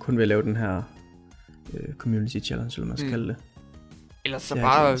råd til dem kun ved at lave den her community challenge, eller man skal kalde det. Ellers så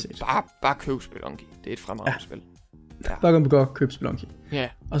bare køb Spelunky. Det er et fremragende spil. Ja. Bare gå på GOG, køb Spelunky. Ja.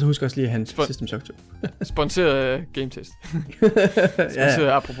 Og så husk også lige at have System Shock 2. Sponsoreret af GameTest.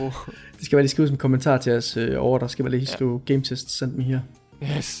 Sponsoreret apropos. Det skal bare lige skrive som kommentar til os over, der skal bare lige skrive GameTest, send me here.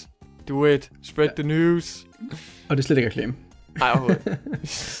 Yes, do it, spread the news. Og det er slet ikke reklame. Nej, overhovedet.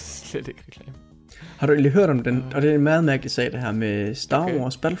 Slet ikke reklame. Har du egentlig hørt om den? Og det er en meget mærkelig sag, det her med Star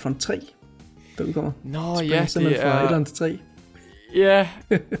Wars Battlefront 3, der udkommer. Det er... fra 1 til 3. Ja,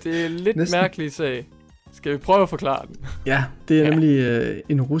 det er lidt mærkelig sag. Skal vi prøve at forklare den? Ja, det er nemlig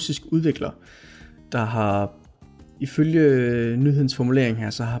en russisk udvikler, der har, ifølge nyhedens formulering her,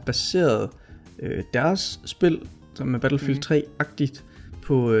 så har baseret deres spil, som er Battlefield 3-agtigt,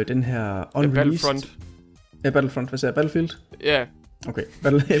 på den her unreleased... Battlefront. Ja, Battlefront. Hvad siger jeg? Battlefield? Ja. Okay,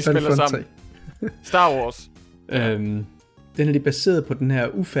 Battlefront 3. Star Wars. Den er de baseret på den her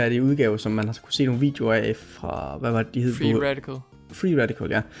ufærdige udgave, som man har kunne se nogle videoer af fra, hvad var det, de hed? Free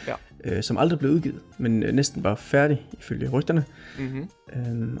Radical, ja. Som aldrig blev udgivet, men næsten var færdig, ifølge rygterne.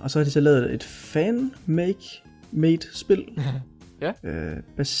 Og så har de så lavet et fan-made spil,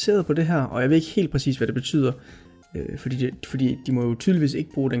 baseret på det her, og jeg ved ikke helt præcis, hvad det betyder, fordi de må jo tydeligvis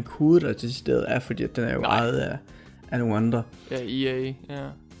ikke bruge den kode, der til stedet er, fordi den er jo ejet af nogle andre. Ja, EA, ja.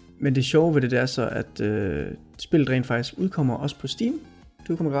 Men det sjove ved det er så, at spillet rent faktisk udkommer også på Steam. Det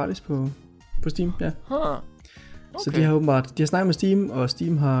udkommer gratis på Steam, ja. Okay. Så de har snakket med Steam, og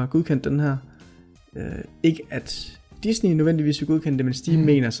Steam har godkendt den her. Ikke at Disney nødvendigvis vil godkende det, men Steam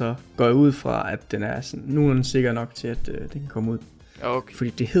mener så, går jeg ud fra, at den er sådan nogenlunde sikker nok til, at det kan komme ud. Okay. Fordi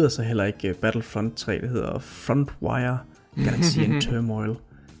det hedder så heller ikke Battlefront 3, det hedder Frontwire Galaxy and Turmoil.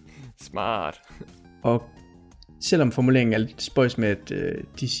 Smart. Og selvom formuleringen er lidt spøjs med, at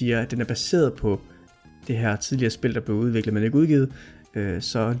de siger, at den er baseret på det her tidligere spil, der blev udviklet, men ikke udgivet,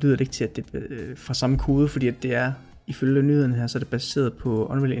 så lyder det ikke til, at det er fra samme kode, fordi at det er, ifølge nyheden her, så er det baseret på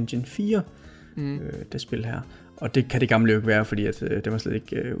Unreal Engine 4, det spil her. Og det kan det gamle jo ikke være, fordi at, det var slet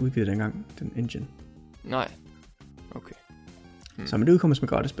ikke udgivet dengang, den engine. Nej. Okay. Så men det udkommer som et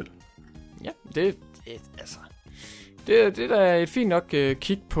gratis spil. Ja, det er da et fint nok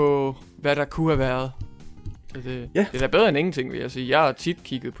kig på, hvad der kunne have været. Det er da bedre end ingenting, vil jeg sige. Jeg har tit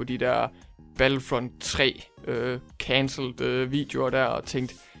kigget på de der Battlefront 3 cancelled videoer der, og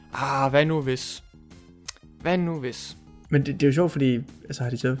tænkt, hvad nu hvis? Men det er jo sjovt, fordi altså, har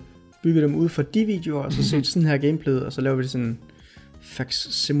de så bygget dem ud for de videoer, og så set sådan her gameplayet, og så laver vi det sådan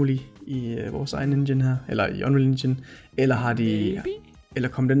facsimile i vores egen engine her, eller i Unreal Engine, eller har de... Eller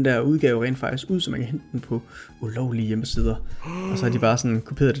kom den der udgave rent faktisk ud, så man kan hente den på ulovlige hjemmesider. Og så har de bare sådan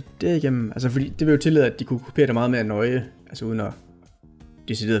kopieret det derigennem. Altså fordi det vil jo tillade, at de kunne kopiere det meget mere nøje. Altså uden at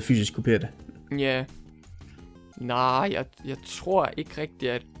decideret fysisk kopiere det. Ja. Nej, jeg tror ikke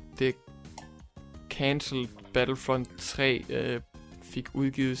rigtigt, at det cancelled Battlefront 3 fik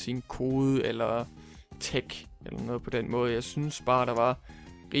udgivet sin kode eller tech eller noget på den måde. Jeg synes bare, der var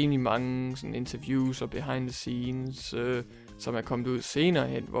rimelig mange sådan interviews og behind the scenes, som er kommet ud senere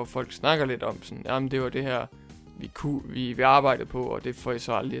hen, hvor folk snakker lidt om sådan, jamen det var det her, vi arbejdede på, og det får jeg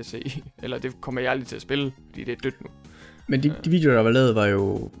så aldrig at se. Eller det kommer jeg aldrig til at spille, fordi det er dødt nu. Men de videoer, der var lavet, var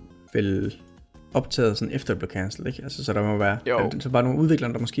jo vel optaget sådan efter det blev cancelled, ikke? Altså, så der må være så bare nogle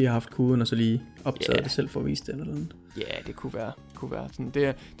udviklere, der måske har haft koden, og så lige optaget det selv for at vise det eller noget. Ja, det kunne være. Sådan, det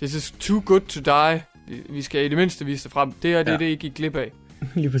er just too good to die. Vi skal i det mindste vise det frem. Det er det ikke gik glip af.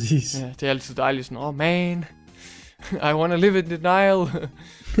 Lige præcis. Ja, det er altid dejligt sådan, man, I wanna live in denial.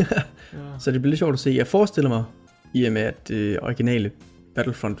 Så det bliver lidt sjovt at se. Jeg forestiller mig, i og med at det originale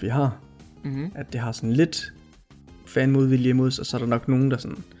Battlefront vi har, at det har sådan lidt fanmodvilje imod sig, så er der nok nogen, der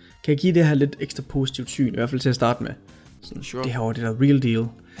sådan kan give det her lidt ekstra positivt syn, i hvert fald til at starte med. Sådan, det her var det der real deal.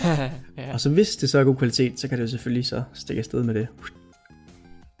 Og så hvis det så er god kvalitet, så kan det jo selvfølgelig så stikke afsted med det.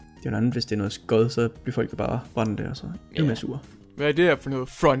 Det er jo andet, hvis det er noget skod, så bliver folk jo bare brændt det, og så er det mere sure. Hvad er det her for noget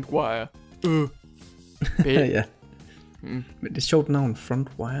Frontwire? Ja. Men det er sjovt navn,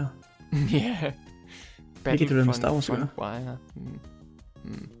 Frontwire. Ja. Ikke det, med Star Wars, Frontwire.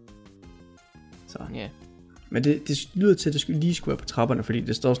 Så. Yeah. Men det lyder til, at det lige skulle være på trapperne, fordi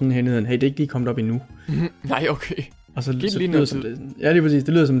det står sådan her nede, hey, det er ikke lige kommet op endnu. Nej, okay. Og så lyder det som det. Ja, lige præcis.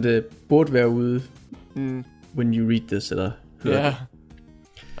 Det lyder som det burde være ude, when you read this, eller hører det.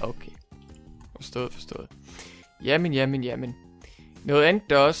 Okay. Forstået. Jamen. Noget andet,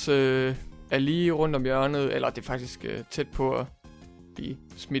 der også er lige rundt om hjørnet, eller det er faktisk tæt på at blive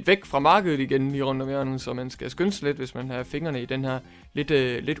smidt væk fra markedet igen lige rundt om hjørnet, så man skal skynde sig lidt, hvis man har fingrene i den her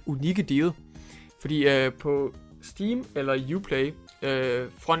lidt unikke deal. Fordi på Steam eller Uplay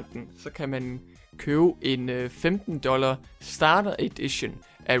fronten, så kan man købe en $15 Starter Edition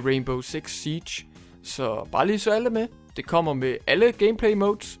af Rainbow Six Siege. Så bare lige så alle med. Det kommer med alle gameplay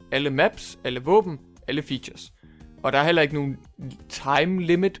modes, alle maps, alle våben, alle features. Og der er heller ikke nogen time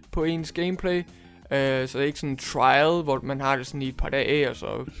limit på ens gameplay. Så det er ikke sådan en trial, hvor man har det sådan i et par dage, og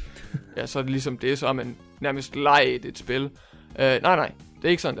så, så er det ligesom det, så er man nærmest lejet et spil. Nej, det er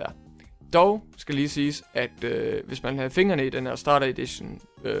ikke sådan der. Dog skal lige siges, at hvis man har fingrene i den her Starter Edition,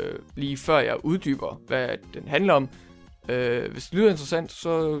 lige før jeg uddyber, hvad den handler om, hvis det lyder interessant,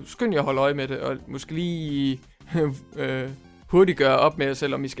 så skynd jer at holde øje med det, og måske lige hurtigt gøre op med jer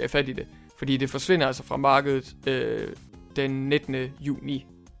selv, om I skal have fat i det. Fordi det forsvinder altså fra markedet den 19. juni.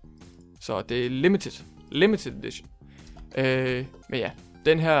 Så det er limited edition. Men ja,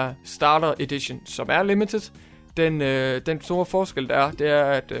 den her Starter Edition, som er limited, den store forskel der er, det er,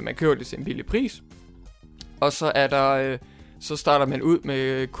 at man køber det til en billig pris. Og så er der, så starter man ud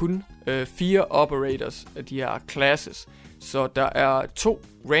med kun 4 operators af de her classes. Så der er 2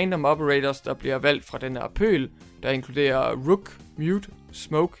 random operators, der bliver valgt fra den her pøl, der inkluderer Rook, Mute,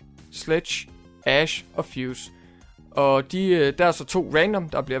 Smoke, Sledge, Ash og Fuse. Og der er så 2 random,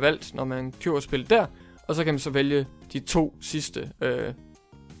 der bliver valgt, når man køber spillet der. Og så kan man så vælge de 2 sidste,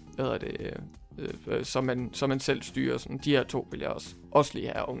 som man selv styrer. Sådan. De her 2 vil jeg også lige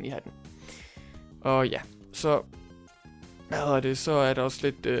have oven i hatten. Og ja, så så er der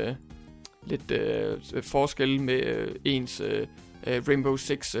også lidt forskel med ens Rainbow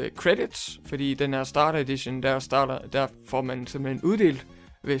Six credits, fordi den her Starter Edition, der får man simpelthen uddelt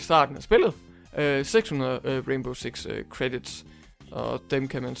ved starten af spillet 600 Rainbow Six credits, og dem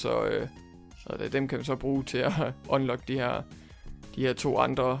kan man så bruge til at unlock de her 2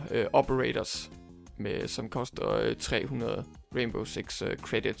 andre operators, som koster 300 Rainbow Six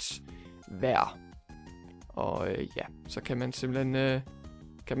credits hver. Og så kan man simpelthen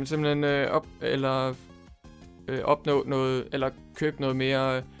opnå noget, eller købe noget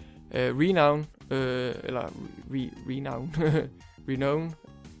mere renown, eller renown, renown,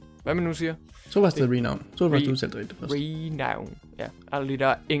 hvad man nu siger. Så var det renown. Så var det du selv det først. Renown, ja. Alle de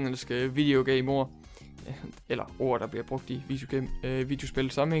der engelske videogame-ord, eller ord, der bliver brugt i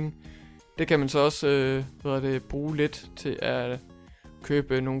videospil sammenhæng. Det kan man så også bruge lidt til at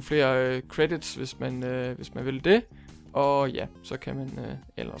købe nogle flere credits, hvis man vil det. Og ja, så kan man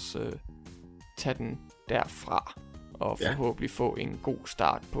ellers tage den derfra og forhåbentlig få en god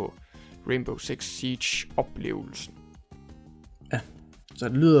start på Rainbow Six Siege-oplevelsen. Ja, så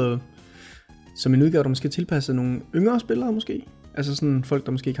det lyder som en udgave, der måske tilpasser nogle yngre spillere måske. Altså sådan folk,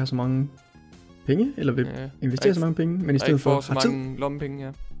 der måske ikke har så mange penge, eller vil investere så mange penge, men i stedet for så mange lommepenge,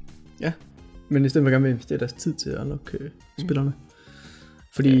 ja. Ja, men i stedet for gerne vil investere deres tid til at unlock spillerne.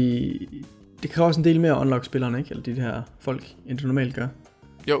 Fordi det kræver også en del mere at unlock spillerne, ikke? Eller de her folk, end det normalt gør.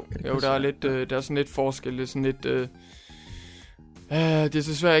 Jo, der er lidt, der er sådan lidt forskel. Det er sådan lidt, det er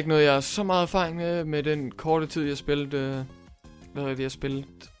desværre ikke noget, jeg har så meget erfaring med den korte tid, jeg spillede,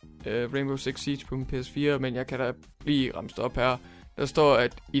 Rainbow Six Siege på min PS4, men jeg kan da lige ramse op her. Der står,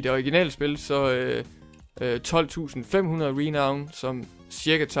 at i det originale spil, så 12.500 renown, som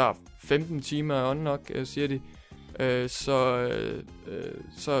cirka tager 15 timer at unlock, siger de.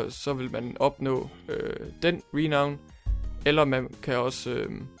 Så vil man opnå den renown, eller man kan også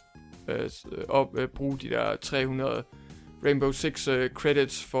bruge de der 300 Rainbow Six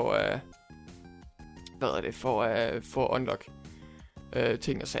credits for at for at unlock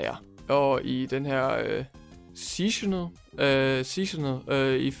ting og sager. Og i den her seasonal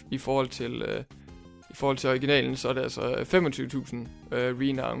i forhold til originalen, så er det altså 25.000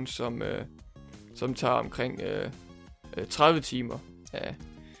 renown, som tager omkring 30 timer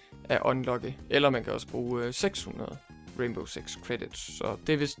at unlocke. Eller man kan også bruge 600 Rainbow Six credits. Så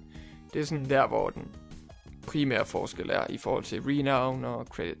det er sådan der, hvor den primære forskel er i forhold til renown og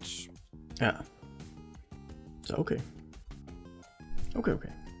credits. Ja. Så okay.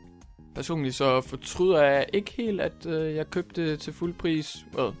 Personligt så fortryder jeg ikke helt, at jeg købte til fuld pris.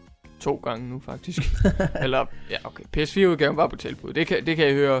 2 gange nu faktisk. Eller, ja okay, PS4-udgaven var på tilbud. Det kan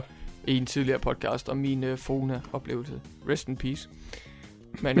jeg høre i en tidligere podcast om min Fona-oplevelse. Rest in peace.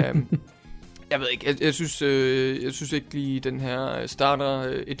 Men jeg ved ikke, jeg synes ikke lige den her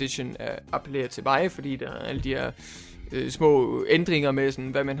starter edition appellerer til mig, fordi der er alle de her små ændringer med sådan,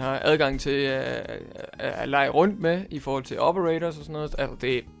 hvad man har adgang til at lege rundt med i forhold til operators og sådan noget. Altså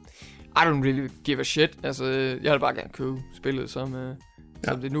det, I don't really give a shit. Altså jeg vil bare gerne købe spillet som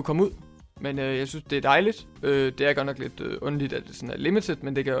det nu kom ud. Men jeg synes det er dejligt. Det er godt nok lidt underligt, at det sådan er limited,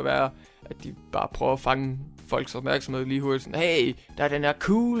 men det kan jo være, at de bare prøver at fange folks opmærksomhed lige hurtigt. Sådan, hey, der er den her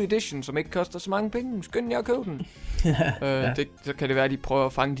cool edition, som ikke koster så mange penge. Skynd jer at købe den. Så kan det være, at de prøver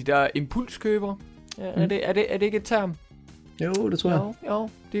at fange de der impulskøber. Er det ikke et term? Jo, det tror jeg. Jo.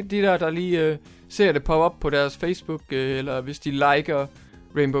 De der lige ser det poppe op på deres Facebook, eller hvis de liker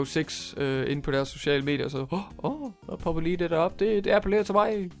Rainbow Six inde på deres sociale medier, så der popper lige det der op. Det appellerer til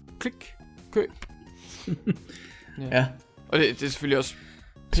mig. Klik. Køb. Ja. Og det er selvfølgelig også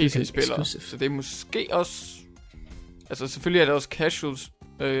PC-spillere, så det er måske også, altså selvfølgelig er der også casuals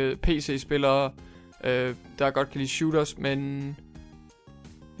PC-spillere, der godt kan lide shooters, men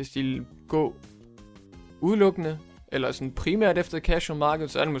hvis de går udelukkende, eller sådan primært efter casual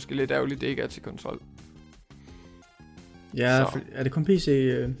market, så er det måske lidt ærgerligt, det ikke er til konsol. Ja, er det kun PC?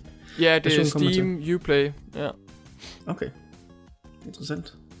 Ja, det er Steam, Uplay, ja. Okay,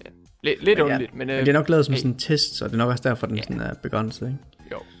 interessant. Lidt underligt, men det er nok lavet som sådan en test, så det er nok også derfor, den sådan er begrænset, ikke?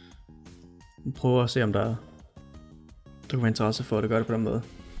 Jo. Vi prøver at se, om der kan være interesse for at gøre det på den måde.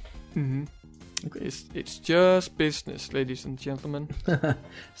 Mhm. Okay. It's just business, ladies and gentlemen.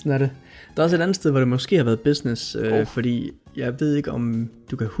 Sådan er det. Der er også et andet sted, hvor det måske har været business, fordi jeg ved ikke, om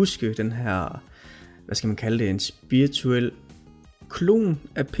du kan huske den her, hvad skal man kalde det, en spirituel klon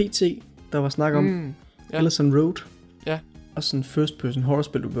af PT, der var snak om. Ellison Road. Ja. Og sådan en first person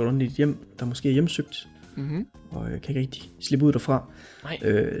horror-spil, du bliver rundt i dit hjem, der måske er hjemsøgt. Og jeg kan ikke rigtig slippe ud derfra.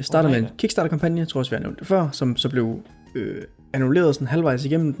 Startede med en Kickstarter-kampagne, jeg tror også, vi har nævnt det før, som så blev annulleret sådan halvvejs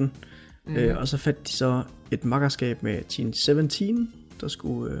igennem den. Og så fandt de så et makkerskab med Team 17, der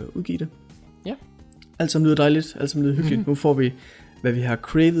skulle udgive det. Ja. Alt som lyder dejligt, alt som lyder hyggeligt. Nu får vi, hvad vi har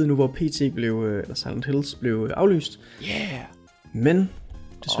cravet nu, hvor PT eller Silent Hills blev aflyst. Yeah. Men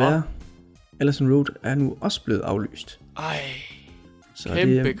desværre, Ellison Road er nu også blevet aflyst. Ej, så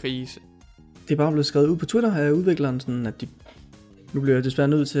kæmpe krise. Det er bare blevet skrevet ud på Twitter af udvikleren, sådan at nu bliver jeg desværre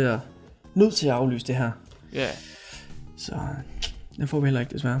nødt til at aflyse det her. Ja. Yeah. Så den får vi heller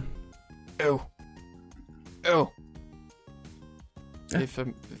ikke, desværre. Ja. Ja.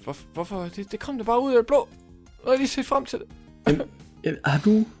 Hvorfor? Det kom da bare ud af det blå. jeg har lige set frem til det. Har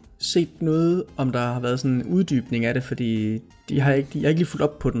du set noget, om der har været sådan en uddybning af det? Fordi jeg har ikke lige fulgt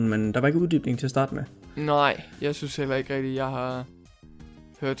op på den, men der var ikke uddybning til at starte med. Nej, jeg synes heller ikke rigtigt, jeg har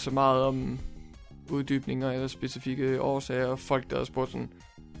hørt så meget om uddybninger eller specifikke årsager. Folk, der har spurgt sådan,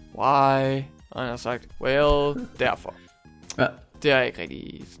 why? Og han har sagt, well, derfor. Ja. Det har jeg ikke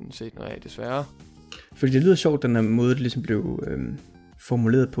rigtig sådan set noget af, desværre. Fordi det lyder sjovt, den her måde, det ligesom blev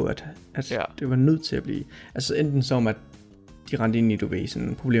formuleret på, at ja. Det var nødt til at blive... Altså enten som, at de rendte ind i, du ved,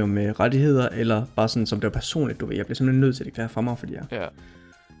 sådan problemer med rettigheder, eller bare sådan, som det var personligt, du ved. Jeg blev simpelthen nødt til at deklarere fra mig, fordi jeg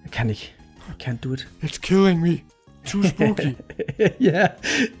kan ikke. I can't do it. It's killing me. Too spooky. Ja.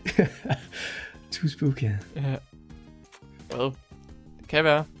 Too spooky. Ja. Well, det kan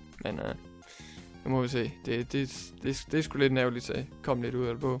være, men nu må vi se. Det er sgu lidt en ærgerlig sag. Kom lidt ud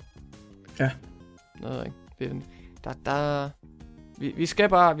af det på. Ja. Noget, ikke? Vi skal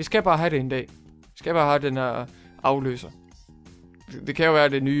bare have det en dag. Vi skal bare have den her afløser. Det kan jo være,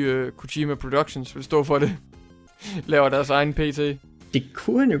 at det nye Kojima Productions vil stå for det. Laver deres egen PT. Det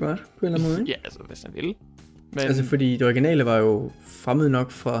kunne han jo godt, på en eller anden måde, ikke? Ja, altså hvis han vil. Men... Altså fordi det originale var jo fremmed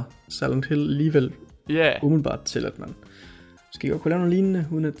nok fra Silent Hill alligevel. Umiddelbart til, at man skal godt kunne lave noget lignende,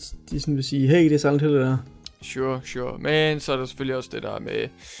 uden at de sådan vil sige, hey, det er Silent Hill, der. Sure. Men så er der selvfølgelig også det der med,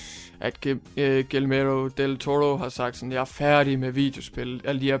 at Guillermo del Toro har sagt sådan, jeg er færdig med videospil.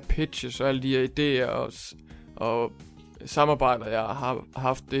 Alle de her pitches og alle de her idéer og samarbejder, jeg har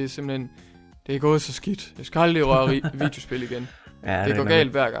haft, det er simpelthen, det er gået så skidt. Jeg skal aldrig røre videospil igen. Ja, det går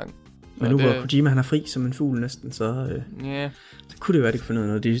galt hver gang. Men nu hvor Kojima han er fri som en fugl næsten, så kunne det være, at de kunne finde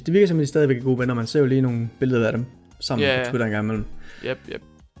noget. Det virker som, at de stadigvæk er gode venner. Man ser jo lige nogle billeder af dem sammen på Twitter en gang imellem. Yep.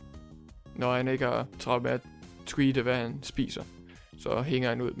 Når han ikke har travlt med at tweete, hvad han spiser, så hænger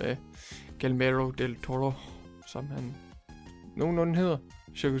han ud med Guillermo del Toro, som han nogenlunde hedder,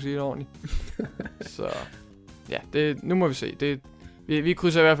 hvis jeg kunne sige det ordentligt. Så ja, nu må vi se. Vi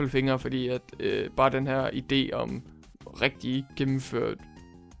krydser i hvert fald fingre, fordi at bare den her idé om rigtig gennemført,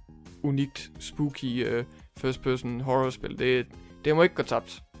 unikt, spooky first person horror-spil, det må ikke gå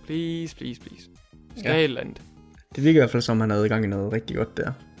tabt. Please. Vi skal have et eller andet. Det virker i hvert fald som, han havde gang i noget rigtig godt der.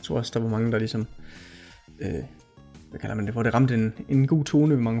 Jeg tror også, der var mange, der ligesom... hvad kalder man det? Hvor det ramte en god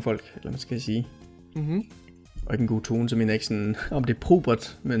tone ved mange folk, eller hvad skal jeg sige. Mhm. Og ikke en god tone, så mener jeg ikke sådan, om det er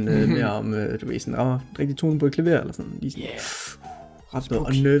probert, men mere om, du ved, sådan, en rigtig tone på et klaver, eller sådan, lige sådan, ret bedre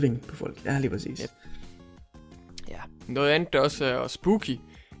og nerving på folk. Ja, lige præcis. Yep. Ja, noget andet, der også er spooky,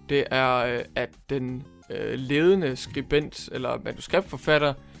 det er, at den ledende skribent, eller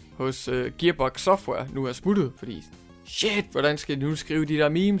manuskriptforfatter hos Gearbox Software nu er smuttet, fordi, shit, hvordan skal de nu skrive de der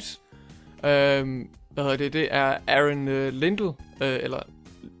memes? Det er Aaron Lindell, eller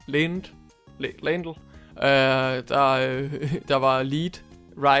Lindell, der var lead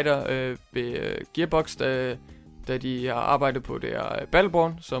writer ved Gearbox, da de har arbejdet på det her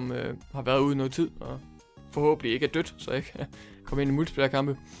Battleborn, som har været ude noget tid, og forhåbentlig ikke er dødt, så jeg kan komme ind i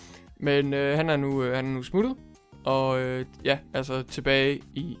multiplayer-kampe. Men han er nu smuttet, og altså tilbage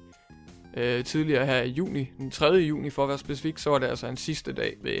i tidligere her i juni, den 3. juni for at være specifik, så var det altså en sidste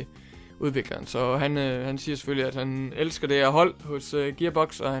dag ved udvikleren. Så han siger selvfølgelig, at han elsker det her hold hos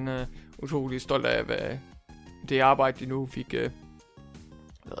Gearbox, og han er utrolig stolt af, hvad det arbejde, de nu fik,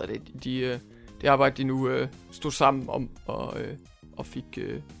 det arbejde, de nu stod sammen om og fik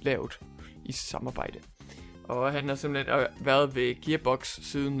lavet i samarbejde. Og han har simpelthen været ved Gearbox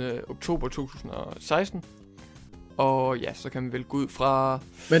siden oktober 2016. Og ja, så kan man vel gå ud fra...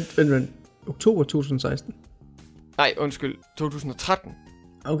 Vent. Oktober 2016? Nej, undskyld. 2013.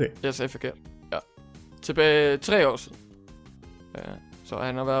 Okay. Jeg sagde forkert. Ja. Tilbage 3 år siden. Ja, så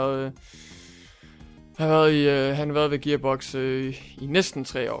han har været... han har været ved Gearbox i næsten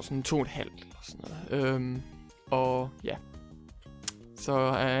 3 år, sådan 2,5 eller sådan noget. Og ja,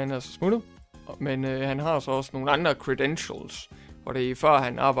 så han er så smuttet. Men han har så også nogle andre credentials, hvor det før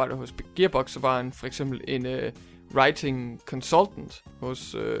han arbejdede hos Gearbox, så var han for eksempel en writing consultant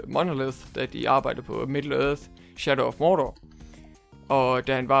hos Monolith, da de arbejdede på Middle-earth Shadow of Mordor. Og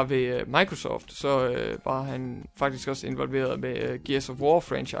da han var ved Microsoft, så var han faktisk også involveret med Gears of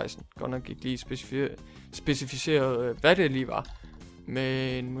War-franchisen. Godt nok ikke lige specificeret, hvad det lige var.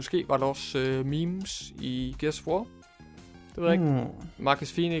 Men måske var der også memes i Gears of War. Det ved jeg ikke.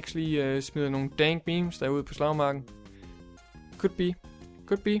 Marcus Phoenix lige smider nogle dank memes derude på slagmarken. Could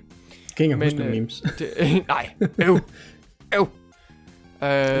be. Kan ikke huske nogle memes. Nej. Øv.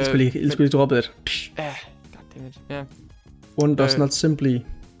 Jeg skulle lige droppe det. Ja, goddammit. Ja. One does not simply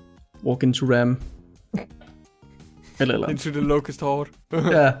walk into Ram. Eller. Into the Locust Horde.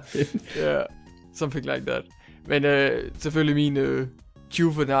 Ja. Yeah, something like that. Men selvfølgelig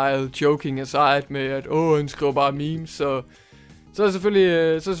juvenile joking aside med, at han skriver bare memes, så er det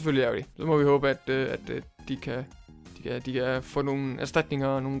selvfølgelig ærgerligt. Så må vi håbe, at de kan få nogle erstatninger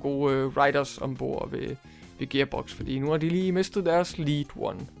og nogle gode writers ombord ved Gearbox, fordi nu har de lige mistet deres lead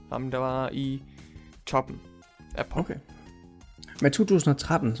one, ham der var i toppen af pop. Okay. Men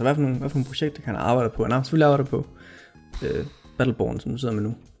 2013, så hvad for nogle projekter kan han arbejde på? Han har selvfølgelig arbejdet på Battleborn, som du sidder med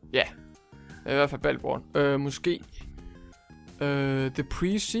nu. Ja, i hvert fald Battleborn. Måske the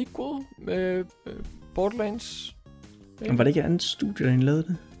pre-sequel med Borderlands. Men var det ikke et andet studie, der egentlig lavede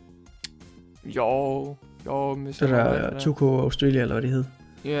det? Jo. Så der 2K Australia, eller hvad det hed?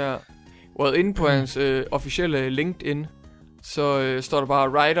 Ja. Og inde på hans officielle LinkedIn, så står der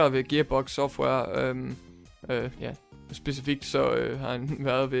bare writer ved Gearbox Software. Specifikt så har han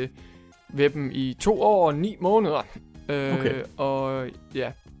været ved dem i 2 år og 9 måneder. Okay. Og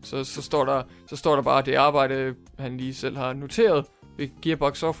ja, så står der bare det arbejde, han lige selv har noteret ved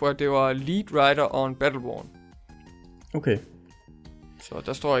Gearbox Software. Det var lead writer on Battleborn. Okay. Så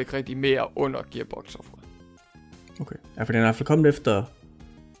der står ikke rigtig mere under Gearbox Software. Okay. Ja, for den er i hvert fald kommet efter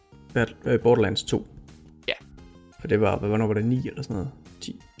Borderlands 2. Ja. For det var, hvornår var det 9 eller sådan noget?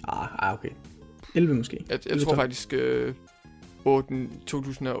 10? Okay. 11 måske. Jeg tror faktisk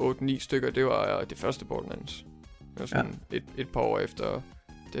 2008-9 stykker, det var det første Borderlands. Det var sådan et par år efter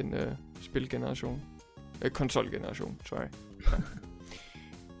den spilgeneration. Konsolgeneration, sorry. Ja.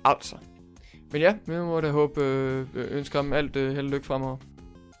 Altså. Men ja, vi må da håbe, ønsker ham alt held og lykke fremover.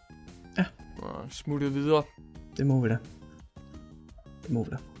 Ja. Og smutte videre. Det må vi da.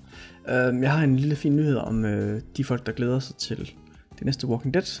 Jeg har en lille fin nyhed om de folk, der glæder sig til det næste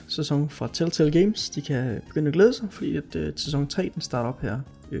Walking Dead sæson fra Telltale Games. De kan begynde at glæde sig, fordi at sæson 3 den starter op her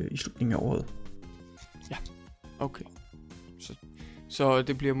i slutningen af året. Ja, okay. Så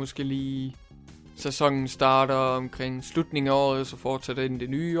det bliver måske lige... Sæsonen starter omkring slutningen af året, så fortsætter den det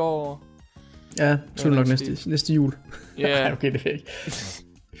nye år. Ja, så nok næste jul. Ja. Okay, det er ikke.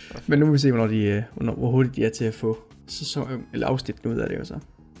 Men nu må vi se, hvor hurtigt de er til at få sæson, eller afsnittet ud af det jo så.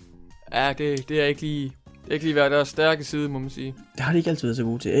 Ja, det er ikke lige været deres stærke side, må man sige. Det har de ikke altid været så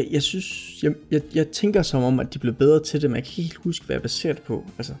gode til. Jeg synes, jeg tænker som om, at de blev bedre til det, men jeg kan ikke helt huske, hvad jeg baserer det på.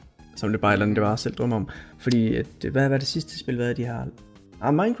 Altså, som det bare et eller andet, det var selv drømmer om. Fordi, hvad var det sidste spil, hvad de har...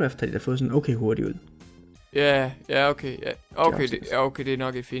 Minecraft har de da fået sådan okay hurtigt ud. Ja, okay. Ja. Okay, det er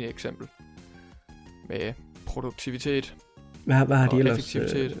nok et fint eksempel. Med produktivitet. Hvad har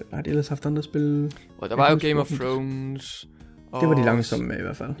de ellers haft andre spil? Og der var jo Game of Thrones. Det var de langsomme med i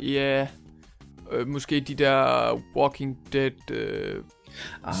hvert fald. Ja. Måske de der Walking Dead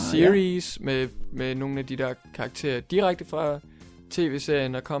series med nogle af de der karakterer direkte fra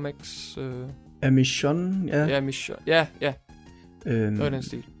tv-serien og comics. Mission, ja. Ja, Mission. Ja. Noget af den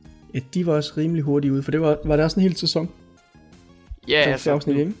stil. Ja, de var også rimelig hurtigt ude, for det var der også en hel sæson? Ja,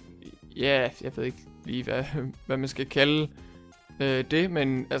 altså... Ja, jeg ved ikke lige, hvad man skal kalde det,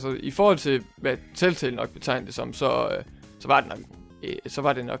 men altså i forhold til, hvad Telltale nok betegnede det som, så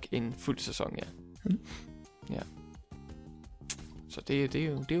var det nok en fuld sæson, ja. Ja. Så det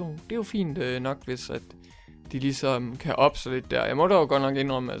er jo fint nok, hvis at de ligesom kan op så lidt der. Jeg må da jo godt nok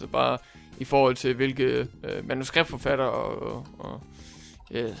indrømme, altså bare i forhold til hvilke manuskriptforfatter og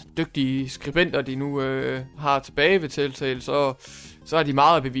dygtige skribenter de nu har tilbage ved Telltale, så er de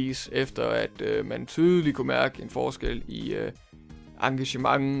meget at bevise efter, at man tydeligt kunne mærke en forskel i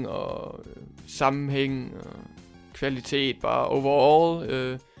engagement og sammenhæng og kvalitet, bare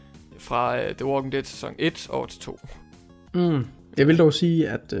overall fra The Walking Dead sæson 1 over til 2. Jeg vil dog sige,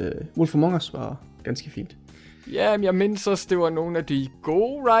 at Wolf Among Us var ganske fint. Ja, men jeg mindes også, det var nogle af de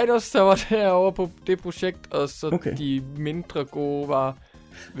gode writers, der var derovre på det projekt, og så de mindre gode var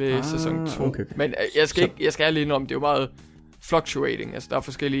ved sæson 2. Okay. Men jeg skal lige indrømme, det er jo meget fluctuating. Altså, der er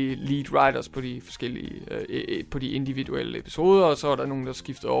forskellige lead writers på de forskellige på de individuelle episoder, og så er der nogen, der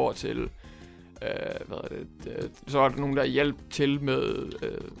skifter over til så er der nogen, der hjalp til med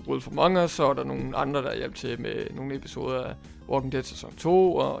Wolf Among Us, så er der nogle andre, der hjalp til med nogle episoder af Walking Dead sæson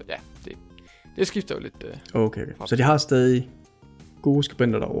 2, og ja, det skifter jo lidt. Okay. Så de har stadig gode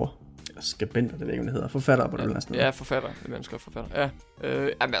skribenter derovre. Eller skribenter, det ved jeg ikke, hvad det hedder. Forfattere på det næsten. Ja, forfatter. Det mennesker forfatter. Ja.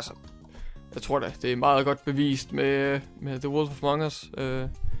 Jamen altså, jeg tror da, det er meget godt bevist med The Wolf Among Us.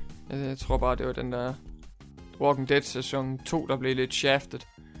 Jeg tror bare, det var den der Walking Dead sæson 2, der blev lidt shafted.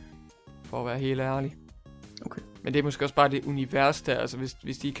 For at være helt ærlig. Okay. Men det er måske også bare det univers der. Altså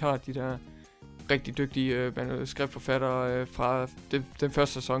hvis de ikke har de der rigtig dygtige manuskriptforfattere fra den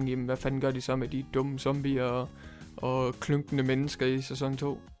første sæson, jamen hvad fanden gør de så med de dumme zombier og klynkende mennesker i sæson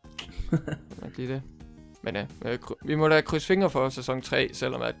 2? Det er det. Men vi må da krydse fingre for sæson 3,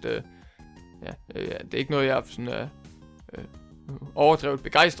 selvom at det er ikke noget, jeg sådan overdrevet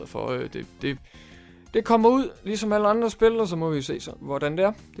begejstret for. Det kommer ud, ligesom alle andre spil, og så må vi jo se, hvordan det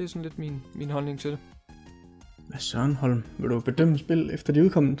er. Det er sådan lidt min holdning til det. Hvad Søren Holm? Vil du bedømme spil efter de er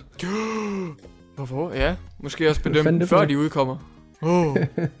udkommet? Hvorfor? Ja, måske også bedømme før de udkommer.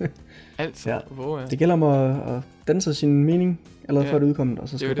 Altså, ja. hvorfor? Ja. Det gælder om at danse sin mening, allerede før det er udkommet, og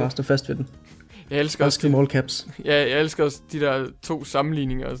så skal du bare stå fast ved den. Jeg elsker også all caps. Ja, jeg elsker også de der 2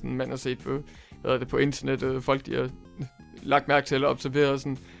 sammenligninger, sådan, man har set på internet. Folk, de har lagt mærke til at observere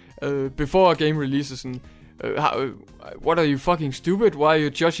sådan, before a game releases, sådan, what are you fucking stupid? Why are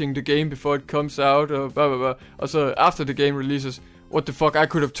you judging the game before it comes out? Og blah, blah, blah. Og så after the game releases, what the fuck, I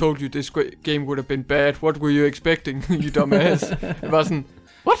could have told you this game would have been bad. What were you expecting, you dumbass? Det var sådan,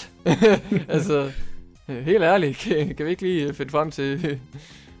 what? Altså, helt ærligt, kan vi ikke lige finde frem til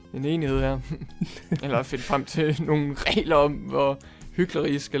en enighed her? Eller finde frem til nogle regler om, hvor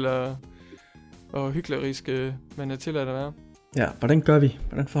hyklerisk man er tilladt at være. Ja, hvordan gør vi?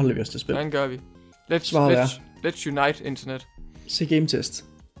 Hvordan forholder vi os til spil? Hvordan gør vi? Let's unite internet. Se Game Test.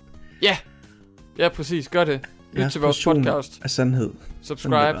 Ja! Ja, præcis. Gør det. Lyt til vores podcast. Af sandhed.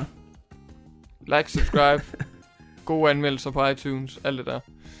 Subscribe. Like, subscribe. Gode anmeldelser på iTunes. Alt det der.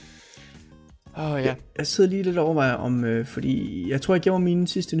 Ja. Jeg sidder lige lidt over om, fordi jeg tror, jeg giver mine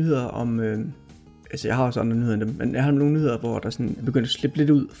sidste nyheder om... altså, jeg har også andre nyheder end dem, men jeg har nogle nyheder, hvor der sådan er begyndt at slippe lidt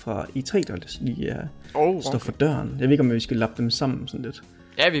ud fra E3, der lige står for døren. Jeg ved ikke, om vi skal lappe dem sammen sådan lidt.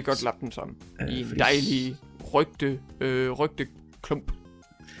 Ja, vi kan godt lappe dem sammen. I en dejlig rygteklump.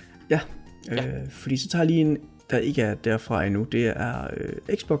 Ja, fordi så tager jeg lige en, der ikke er derfra endnu. Det er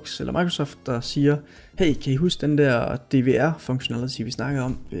Xbox eller Microsoft, der siger, hey, kan I huske den der DVR-funktionalitet, vi snakkede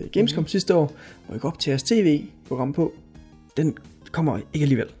om Gamescom sidste år, hvor I går op til jeres tv-program på? Den kommer ikke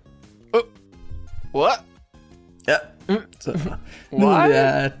alligevel. What? Ja. Så nu er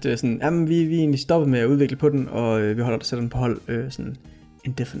at sådan, jamen, vi er egentlig stoppet med at udvikle på den, og vi holder sætter den på hold sådan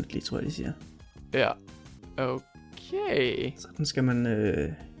indefinitely, tror jeg, de siger. Ja. Okay. Så den skal man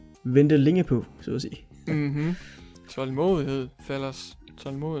vente længe på, så at sige. Mhm. Tålmodighed, fællers.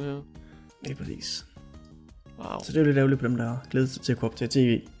 Tålmodighed. Ja, præcis. Wow. Så det er jo lidt ærgerligt på dem, der har glædet sig til at gå op til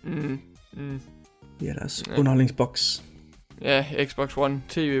tv. Ja, deres underholdningsboks. Ja, Xbox One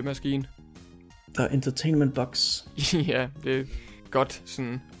tv-maskine. Der er entertainment box. Ja, det er godt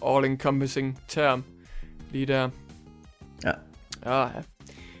sådan all-encompassing term lige der. Ja.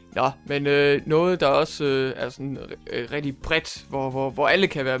 Ja, men noget der også er sådan rigtig bredt, hvor alle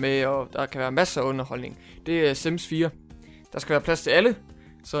kan være med, og der kan være masser af underholdning. Det er Sims 4. Der skal være plads til alle.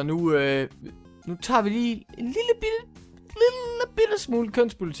 Så nu tager vi lige en lille bitte smule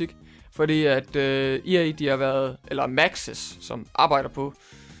kønspolitik, fordi at EA, de har været, eller Maxis, som arbejder på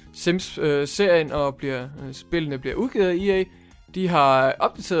Sims-serien, og spillene bliver udgivet af EA. De har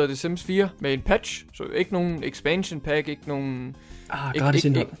opdateret det Sims 4 med en patch, så ikke nogen expansion pack, ikke nogen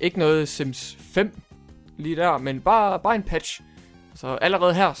ikke noget Sims 5 lige der, men bare en patch. Så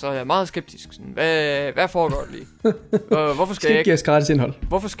allerede her, så er jeg meget skeptisk. Sådan, hvad foregår det lige?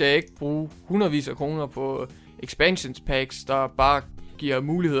 Hvorfor skal jeg ikke bruge hundredvis af kroner på expansions packs, der bare giver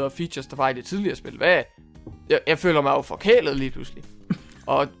muligheder og features, der var i det tidligere spil? Jeg føler mig jo forkælet lige pludselig.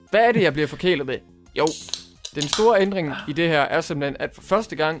 Og hvad er det, jeg bliver forkælet med? Jo, den store ændring i det her er simpelthen, at for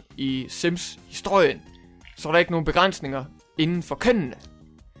første gang i Sims historien, så er der ikke nogen begrænsninger inden for kønnene.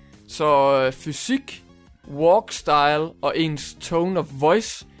 Så fysik, walk style og ens tone of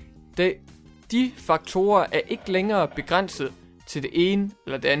voice, de faktorer er ikke længere begrænset til det ene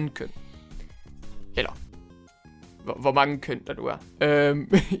eller det andet køn. Eller hvor mange køn der nu er.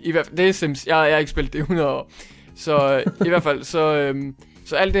 I hvert fald, det er Sims. Jeg har ikke spillet det 100 år. Så i hvert fald,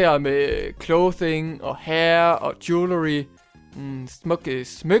 så alt det her med clothing og hair og jewelry, smukke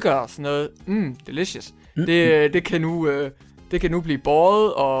smykker og sådan noget, delicious. Det kan nu blive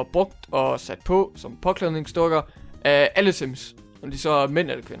båret og brugt og sat på som påklædningsdukker af alle Sims, om de så er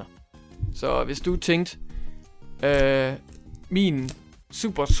mænd eller kvinder. Så hvis du tænkte, min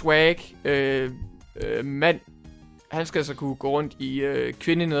super swag mand, han skal så kunne gå rundt i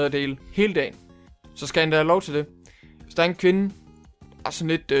kvindenederdel hele dagen, så skal han da have lov til det. Hvis der er en kvinde, og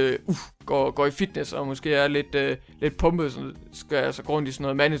sådan lidt går i fitness og måske er lidt pumpet, så skal jeg så gå rundt i sådan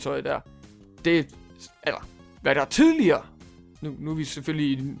noget mandetøj der. Det eller hvad der er tidligere. Nu er vi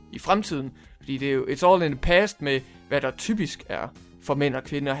selvfølgelig i fremtiden, fordi det er jo it's all in the past med hvad der typisk er for mænd og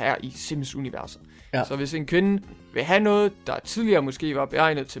kvinder her i Sims-universet. Ja. Så hvis en kvinde vil have noget, der tidligere måske var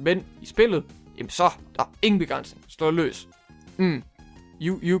beegnet til mænd i spillet, jamen så der er ingen begrænsning. Stå løs.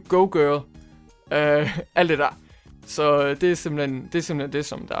 You go girl. Alt det der. Så det er simpelthen det,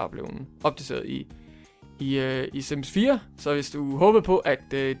 som der er blevet opdateret i Sims 4. Så hvis du håber på,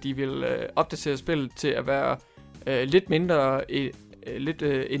 at de vil opdatere spillet til at være en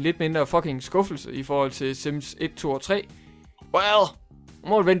lidt mindre fucking skuffelse i forhold til Sims 1, 2 og 3. Well,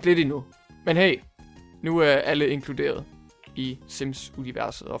 må du vente lidt endnu. Men hey, nu er alle inkluderet i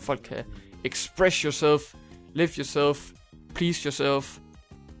Sims-universet, og folk kan express yourself, live yourself, please yourself,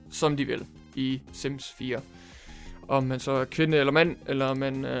 som de vil i Sims 4. Om man så er kvinde eller mand, eller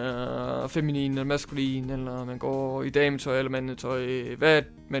man er feminin eller maskulin, eller man går i dametøj eller mandetøj, hvad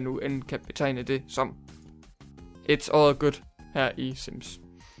man nu end kan betegne det som. It's all good her i Sims.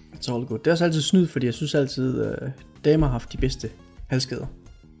 It's all good. Det er også altid snyd, fordi jeg synes altid, damer har haft de bedste halskæder.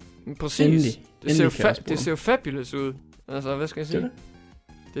 Præcis. Endelig. Det ser jo fabulous ud. Altså, hvad skal jeg sige?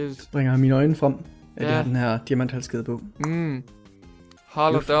 Det bringer mine øjne frem, at jeg har den her diamanthalskæde på. $100.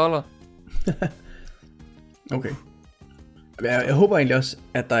 Okay. Jeg håber egentlig også,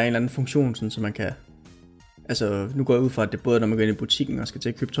 at der er en eller anden funktion, sådan, så man kan... Altså, nu går jeg ud fra, at det både når man går ind i butikken og skal til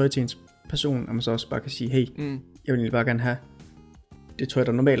at købe tøj til ens person, at man så også bare kan sige, hey, jeg vil egentlig bare gerne have det tøj,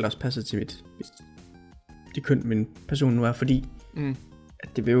 der normalt også passer til det køn, min person nu er, fordi at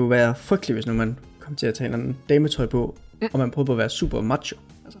det vil jo være frygteligt, hvis nu man kommer til at tage en eller anden dametøj på, og man prøver på at være super macho.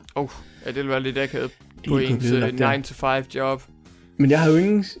 Altså. Ja, det vil være lidt akavet på ens 9-to-5 job. Men jeg har jo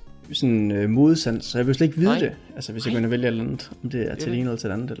ingen sådan modesans, så jeg vil slet ikke vide det. Altså hvis jeg går ind og vælger et eller andet, om det er til det ene eller til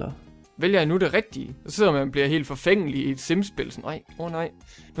det andet, eller... Vælger jeg nu det rigtige? Så sidder man og bliver helt forfængelig i et Sims-spil. Sådan, nej,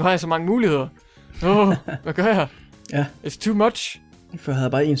 nu har jeg så mange muligheder. Hvad gør jeg? Ja. It's too much. Før havde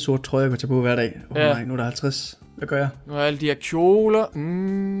jeg bare en sort trøje, jeg kunne tage på hver dag. Nej, nu er der 50. Hvad gør jeg? Nu har alle de her kjoler.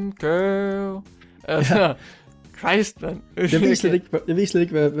 Girl. Altså, Christ, man. Jeg ved slet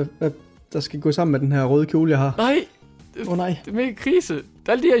ikke, hvad der skal gå sammen med den her røde kjole, jeg har. Nej. Nej. Det er mega krise. Der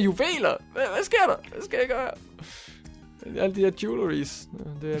er alle de her juveler. Hvad sker der? Hvad skal jeg gøre? Alle de her jewelries.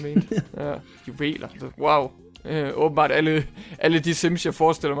 Det er jeg mente. Ja, juveler. Wow. Åbenbart alle de Sims, jeg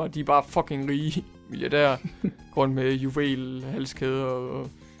forestiller mig, de er bare fucking rige. Milliardærer. Grund med juvel, halskæder og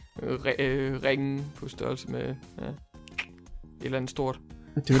ringen på størrelse med et eller andet stort.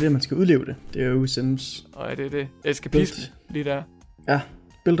 Det er jo det, man skal udleve det. Det er jo Sims. Og det er det. Eskapisme lige der. Ja.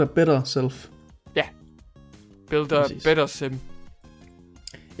 Build a better self. Ja. Build a better sim.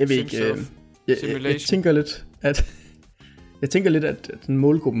 Jeg ved ikke. Jeg tænker lidt, at den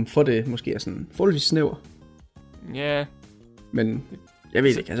målgruppen for det måske er sådan forholdsvis snæver. Ja. Yeah. Men jeg ved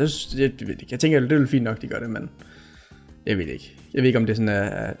ikke. Jeg tænker, det er jo fint nok, de gør det, men jeg ved ikke. Jeg ved ikke, om det sådan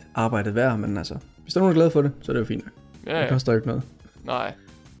er arbejdet værd, men altså, hvis der er nogen, der er glad for det, så er det jo fint nok. Ja. Det koster jo ikke noget. Nej.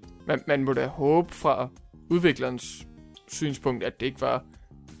 Man må da håbe fra udviklerens synspunkt, at det ikke var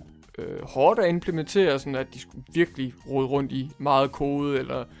hårdt at implementere, sådan at de skulle virkelig rode rundt i meget kode,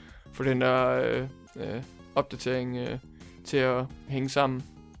 eller få den der opdatering til at hænge sammen.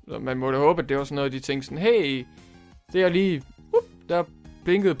 Så man må da håbe, at det var sådan noget, de tænkte sådan, hey, det er lige, der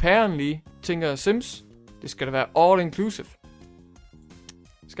blinkede pæren lige, tænker Sims, det skal da være all inclusive.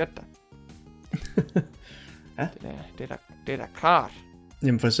 Skat da. Ja. Det er da klart.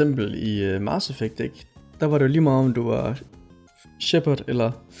 Jamen for eksempel i Mass Effect, ikke? Der var det jo lige meget, om du var Shepard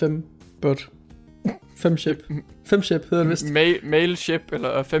eller Fembird. Femship. Femship hedder det vist. Male ship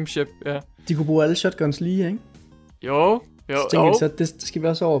eller femship, ja. De kunne bruge alle shotguns lige, ikke? Jo. Så tænker jeg, det skal vi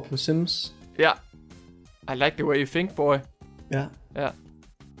også over på Sims. Ja. I like the way you think, boy. Ja.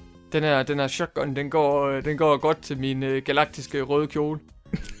 Den her shotgun, den går godt til min galaktiske røde kjole.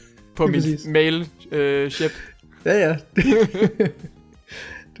 På min male ship. Ja.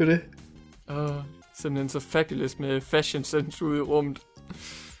 Det er det. Simpelthen så fabulous med fashion sense ude i rummet.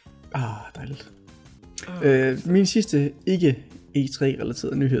 Dejligt. Min sidste ikke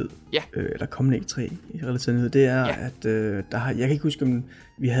E3-relateret nyhed, eller kommende E3-relateret nyhed, det er, at jeg kan ikke huske, om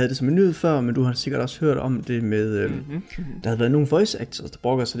vi havde det som en nyhed før, men du har sikkert også hørt om det med, der havde været nogle voice actors, der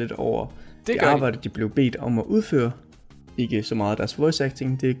brokker sig lidt over det arbejde, de blev bedt om at udføre. Ikke så meget deres voice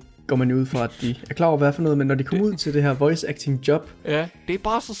acting, det går man jo ud fra, at de er klar over, hvad for noget, men når de kommer ud til det her voice acting job... Ja, det er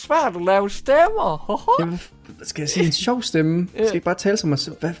bare så svært at lave stemmer. Jamen, skal jeg sige en sjov stemme? Skal jeg ikke bare tale som mig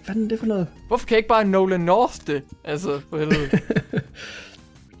selv? Hvad fanden er det for noget? Hvorfor kan jeg ikke bare Nolan North det? Altså, for helvede.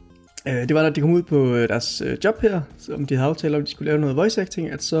 Det var, da de kom ud på deres job her, som de havde aftalt om, at de skulle lave noget voice acting,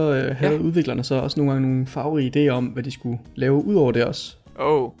 at så havde udviklerne så også nogle gange nogle farverige idéer om, hvad de skulle lave ud over det også.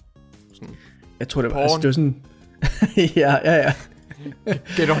 Sådan jeg tror, det var, altså, det var sådan... ja.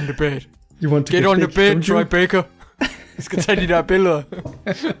 Get on the bed. You want to get on the bed, Troy Baker. Jeg skal tage de der billeder.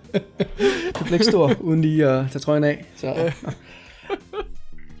 Du bliver ikke stor, uden lige at tage trøjen af. Så.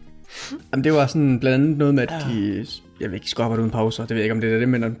 Jamen, det var sådan blandt andet noget med, at de... Jeg ved ikke, skulle arbejde uden pauser. Det ved jeg ikke, om det er det,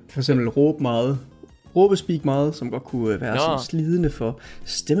 men for eksempel råbespeak meget, som godt kunne være sådan slidende for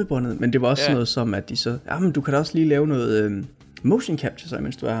stemmebåndet. Men det var også sådan noget som, at de så... men du kan da også lige lave noget motion capture, så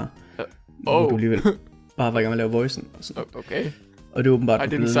mens du er her. Du alligevel... bare var i gang med at lave voicen. Og, sådan. Okay. Og det er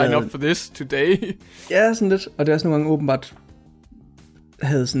åbenbart... I didn't sign up for this today. Ja, sådan lidt. Og det er også nogle gange åbenbart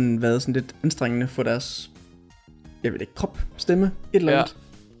havde sådan været sådan lidt anstrengende for deres, jeg ved ikke, krop, stemme, et eller andet.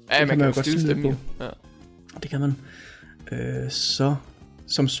 Ja, man kan jo styre stemmen. Ja. Det kan man. Så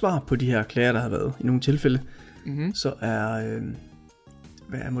som svar på de her klager, der har været i nogle tilfælde, så er,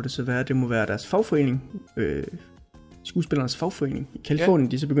 hvad må det så være? Det må være deres fagforening, skuespillernes fagforening i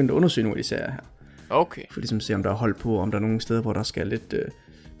Kalifornien, de er så begyndt at undersøge nogle af de sager her. Okay. For ligesom at se, om der er hold på, om der er nogle steder, hvor der skal lidt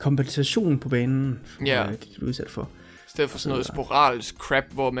kompensation på banen, for det, de er udsat for. I stedet for sådan noget sporadisk crap,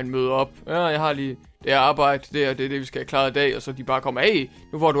 hvor man møder op. Ja, jeg har lige det her arbejde, det er det, vi skal have klaret i dag, og så de bare kommer, hey,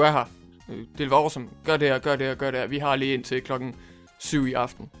 nu hvor du er her, det var awesome, gør det her, vi har lige indtil 7 i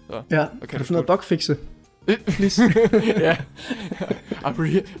aften. Så, ja, kan du få noget bugfixe? Please. Ja.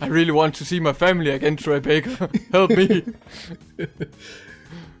 I really want to see my family again, Troy Baker. Help me.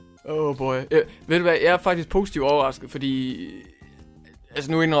 Oh boy. Ved du hvad, jeg er faktisk positivt overrasket, fordi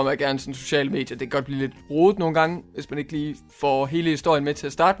altså nu indrømmer jeg gerne sådan sociale medier, det kan godt blive lidt rodet nogle gange, hvis man ikke lige får hele historien med til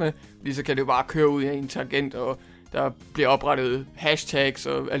at starte med, fordi så kan det jo bare køre ud i en tangent, og der bliver oprettet hashtags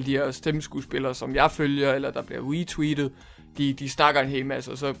og alle de her stemmeskuespillere, som jeg følger, eller der bliver retweetet, de snakker en hel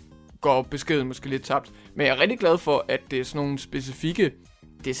masse, og så går beskeden måske lidt tabt. Men jeg er rigtig glad for, at det er sådan nogle specifikke,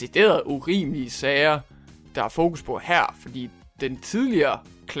 deciderede urimelige sager, der er fokus på her, fordi den tidligere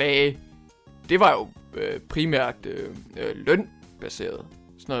klage, det var jo primært lønbaseret.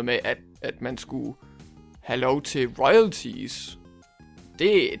 Sådan noget med, at man skulle have lov til royalties.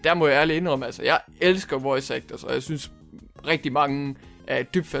 Der må jeg ærligt indrømme, altså jeg elsker voice actors, og jeg synes rigtig mange er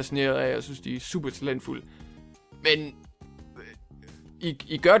dybt fascineret af, jeg synes de er super talentfulde. Men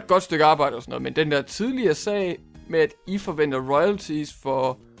I gør et godt stykke arbejde og sådan noget, men den der tidligere sag med, at I forventer royalties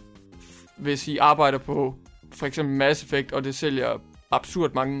for, hvis I arbejder på for eksempel Mass Effect, og det sælger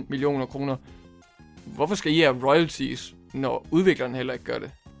absurd mange millioner kroner. Hvorfor skal I have royalties, når udvikleren heller ikke gør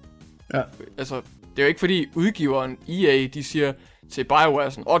det? Ja. Altså, det er jo ikke fordi udgiveren EA, de siger til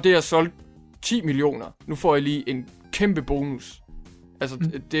BioWare sådan, det er solgt 10 millioner, nu får I lige en kæmpe bonus. Altså,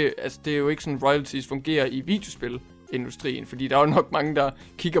 det er jo ikke sådan, royalties fungerer i videospilindustrien, fordi der er jo nok mange, der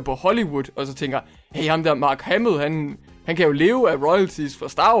kigger på Hollywood, og så tænker, hey, ham der Mark Hamill, han kan jo leve af royalties fra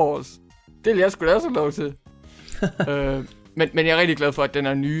Star Wars. Det vil jeg sgu da også lov til. Men jeg er rigtig glad for, at den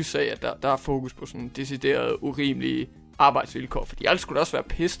her nye sag, at der er fokus på sådan deciderede, urimelige arbejdsvilkår. Fordi jeg skulle da også være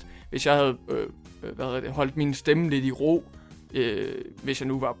pissed, hvis jeg havde holdt min stemme lidt i ro, hvis jeg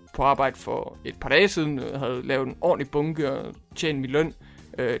nu var på arbejde for et par dage siden, havde lavet en ordentlig bunke og tjent min løn.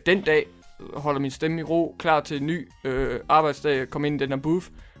 Den dag holder min stemme i ro, klar til en ny arbejdsdag, komme ind i den her booth,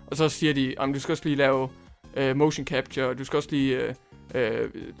 og så siger de, du skal også lige lave motion capture, du skal også lige...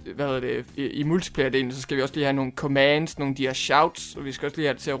 i multiplayer-delen, så skal vi også lige have nogle commands, nogle de her shouts, og vi skal også lige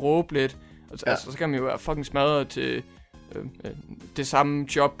have det til at råbe lidt. Altså, så kan man jo være fucking smadret til det samme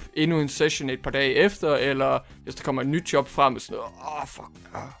job endnu en session et par dage efter, eller hvis der kommer et nyt job frem, og sådan noget, fuck.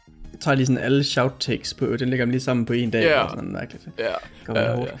 Jeg tager lige sådan alle shout takes på, den lægger dem lige sammen på en dag, eller sådan mærkeligt. Ja.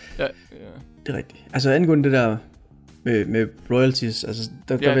 Det er rigtigt. Altså angående det der med royalties, altså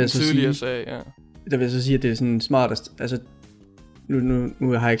der vil jeg så sige, der vil jeg så sige, at det er sådan smartest, altså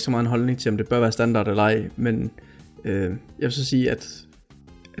nu har jeg ikke så meget en holdning til, om det bør være standard eller ej, men jeg vil så sige, at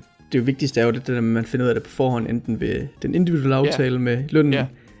det vigtigste er jo det der, at man finder ud af det på forhånd, enten ved den individuelle aftale med lønnen,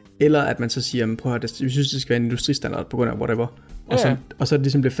 eller at man så siger, prøv at vi synes, det skal være en industristandard på grund af whatever, og så er det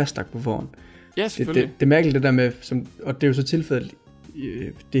ligesom blevet fastlagt på forhånd. Ja, selvfølgelig. Det er mærkeligt det der med, og det er jo så tilfældet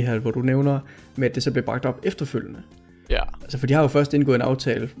det her, hvor du nævner, med at det så bliver bragt op efterfølgende. Ja. Altså, for de har jo først indgået en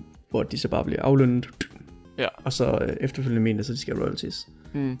aftale, hvor de så bare bliver aflønnet, og så efterfølgende mener, så de skal have royalties.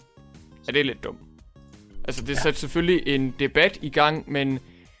 Ja, det er lidt dumt. Altså, det sætter selvfølgelig en debat i gang, men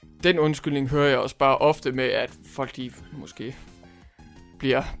den undskyldning hører jeg også bare ofte med, at folk de måske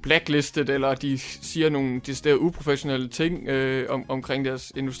bliver blacklistet, eller de siger nogle decideret uprofessionelle ting omkring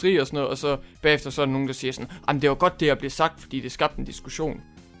deres industri og sådan noget, og så bagefter så er der nogen, der siger sådan, det var godt det at blive sagt, fordi det skabte en diskussion.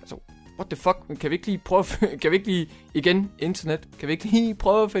 Altså, what the fuck? Kan vi ikke lige prøve, igen, internet, kan vi ikke lige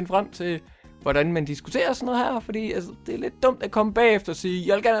prøve at finde frem til, hvordan man diskuterer sådan noget her, fordi altså, det er lidt dumt at komme bagefter og sige,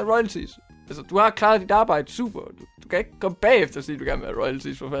 jeg vil gerne have royalties. Altså, du har klaret dit arbejde super. Du kan ikke komme bagefter og sige, du gerne vil have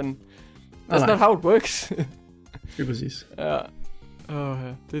royalties, for fanden. That's not how it works. Det er præcis. Ja.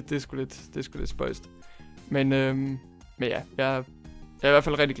 Det er sgu lidt spøjst. Men ja, jeg er i hvert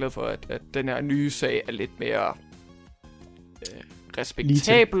fald rigtig glad for, at den her nye sag er lidt mere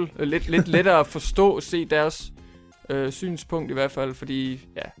respektabel. Lidt lettere at forstå og se deres synspunkt i hvert fald, fordi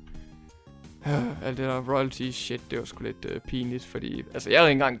ja, alt det der royalty shit, det var sgu lidt pinligt, fordi altså jeg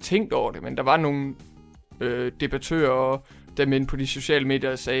havde ikke engang tænkt over det, men der var nogle debattører og dem inde på de sociale medier,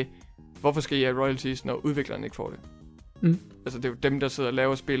 der sagde, hvorfor skal I have royalties, når udviklerne ikke får det? Altså, det er jo dem, der sidder og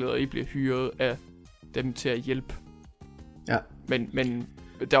laver spillet, og I bliver hyret af dem til at hjælpe. Ja. Men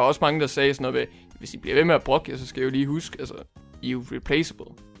der er også mange, der sagde sådan noget med, hvis I bliver ved med at brokke, så skal I jo lige huske, altså, I er jo replaceable.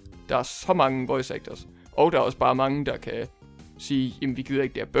 Der er så mange voice actors. Og der er også bare mange, der kan sige, jamen vi gider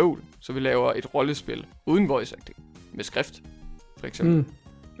ikke det her bøvl, så vi laver et rollespil uden voice acting. Med skrift, for eksempel.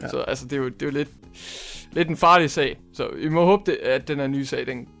 Ja. Så altså, det er jo lidt en farlig sag. Så vi må håbe, at den her nye sag,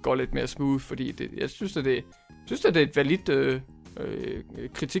 den går lidt mere smooth, fordi jeg synes, at det er et validt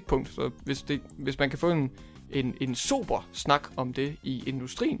kritikpunkt. Så hvis man kan få en sober snak om det i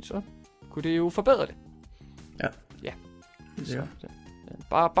industrien, så kunne det jo forbedre det. Ja. Ja. Så,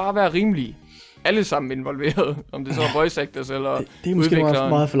 bare være rimelige. Alle sammen involveret, om det så er voice actors eller det er måske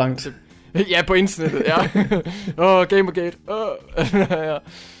meget for langt. Ja, på internettet, ja. Gamergate. Ja. Ja.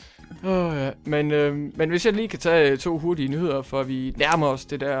 Men hvis jeg lige kan tage 2 hurtige nyheder, for vi nærmer os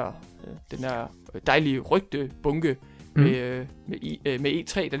den der dejlige rygtebunke med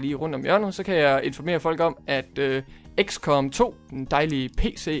E3, der lige rundt om hjørnet, så kan jeg informere folk om, at XCOM 2, den dejlige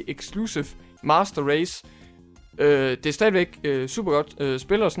PC-exclusive Master Race, det er stadigvæk super godt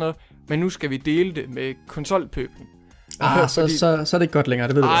spil og sådan noget, men nu skal vi dele det med konsolpøblen. Så er det ikke godt længere,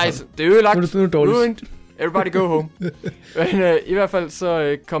 det ved du. Nej, det er ødelagt. Nu er det dårligt. Everybody go home. Men i hvert fald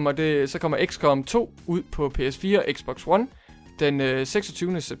så kommer XCOM 2 ud på PS4 og Xbox One den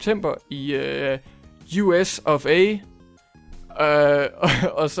 26. september i US of A.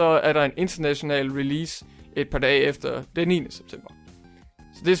 Og så er der en international release et par dage efter den 9. september.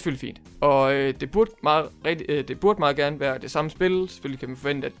 Så det er selvfølgelig fint. Og det burde meget gerne være det samme spil. Selvfølgelig kan man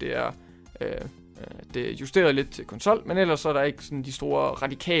forvente, at det er justeret lidt til konsol, men ellers så er der ikke sådan de store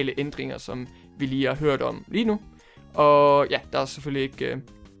radikale ændringer, som vi lige har hørt om lige nu. Og ja, der er selvfølgelig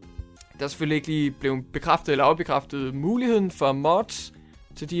ikke lige blevet bekræftet eller afbekræftet muligheden for mods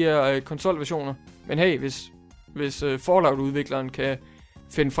til de her konsolversioner. Men hey, hvis Fallout-udvikleren kan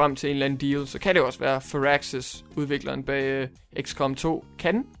finde frem til en eller anden deal, så kan det også være Firaxis, udvikleren bag XCOM 2,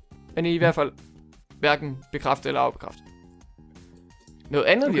 kan. Men i hvert fald hverken bekræftet eller afbekræftet. Noget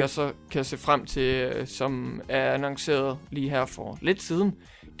andet, vi også kan se frem til, som er annonceret lige her for lidt siden,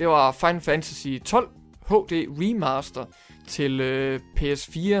 det var Final Fantasy 12 HD Remaster til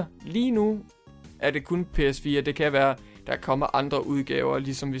PS4. Lige nu er det kun PS4. Det kan være, der kommer andre udgaver,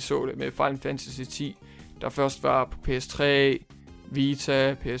 ligesom vi så det med Final Fantasy 10, der først var på PS3,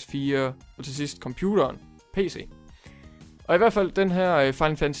 Vita, PS4 og til sidst computeren, PC. Og i hvert fald den her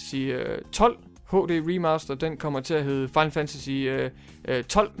Final Fantasy 12 HD Remaster, den kommer til at hedde Final Fantasy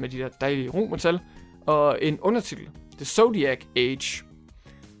 12 med de der dejlige romertal, og en undertitel, The Zodiac Age.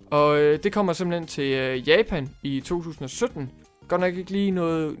 Og det kommer simpelthen til Japan i 2017. Godt nok ikke lige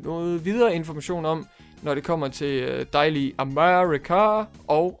noget videre information om, når det kommer til dejlige America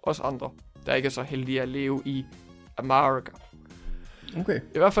og os andre, der ikke er så heldige at leve i America. Okay.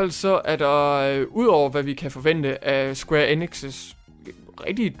 I hvert fald så er der, udover hvad vi kan forvente af Square Enix's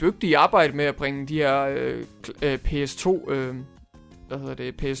rigtig dygtige arbejde med at bringe de her PS2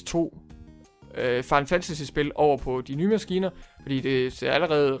 Final Fantasy-spil over på de nye maskiner, fordi det ser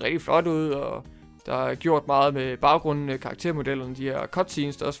allerede rigtig flot ud, og der er gjort meget med baggrunden, karaktermodellerne, de her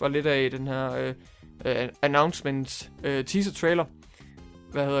cutscenes, der også var lidt af den her announcement teaser-trailer.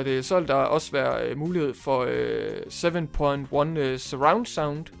 Så vil der også være mulighed for 7.1 surround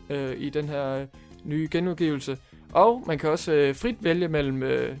sound i den her nye genudgivelse. Og man kan også frit vælge mellem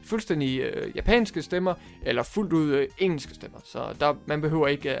fuldstændig japanske stemmer, eller fuldt ud engelske stemmer. Så man behøver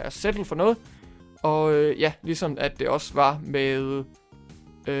ikke at settle for noget. Og ligesom at det også var med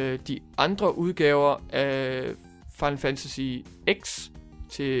de andre udgaver af Final Fantasy X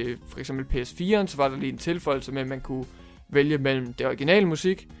til for eksempel PS4'en, så var der lige en tilføjelse med, at man kunne vælge mellem det originale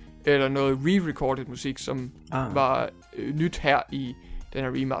musik, eller noget re-recorded musik, som var nyt her i den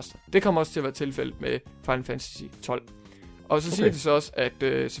her remaster. Det kommer også til at være tilfældet med Final Fantasy 12. Og så siger det så også, at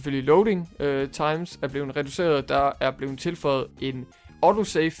selvfølgelig loading times er blevet reduceret. Der er blevet tilføjet en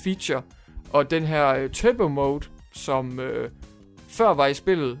autosave feature, og den her turbo mode, som før var i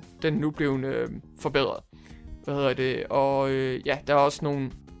spillet, den er nu blevet forbedret. Og der er også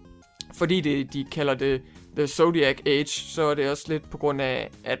nogle, fordi de kalder det The Zodiac Age, så er det også lidt på grund af,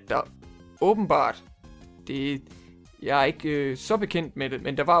 at der åbenbart, jeg er ikke så bekendt med det,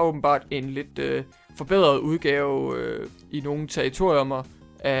 men der var åbenbart en lidt forbedret udgave i nogle territorier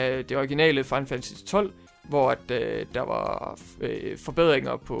af det originale Final Fantasy 12, hvor at, der var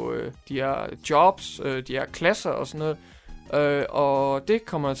forbedringer på de her jobs, de her klasser og sådan noget. Og det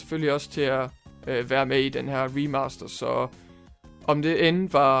kommer selvfølgelig også til at være med i den her remaster, så om det end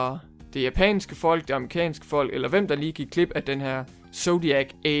var det japanske folk, det amerikanske folk, eller hvem der lige gik klip af den her Zodiac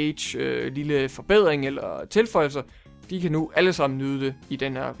Age, lille forbedring eller tilføjelser, de kan nu alle sammen nyde det i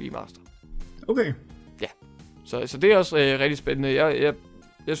den her remaster. Okay. Ja, så det er også rigtig spændende.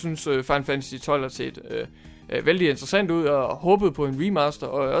 Jeg synes Final Fantasy 12 har set vældig interessant ud, og håbede på en remaster,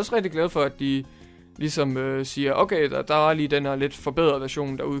 og jeg er også rigtig glad for, at de ligesom siger, okay, der er lige den her lidt forbedrede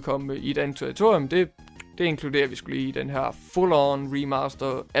version, der udkom i et andet territorium. Det inkluderer vi skulle lige i den her full-on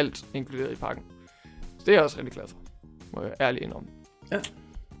remaster, alt inkluderet i pakken. Så det er jeg også rigtig glad for, må jeg ærligt indrømme. Ja,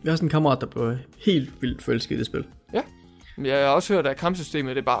 jeg har sådan en kammerat, der blev helt vildt forelsket i det spil. Ja, men jeg har også hørt, at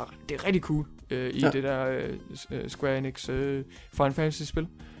kampsystemet det er rigtig cool i det der Square Enix Final Fantasy spil.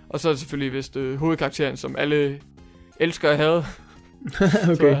 Og så er det selvfølgelig vist hovedkarakteren, som alle elsker at have.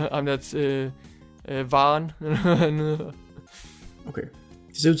 Okay. Så ham der Varen. Okay.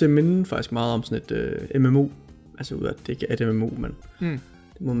 Det ser ud til at minde faktisk meget om sådan et MMO. Altså ud af, at det ikke er et MMO, men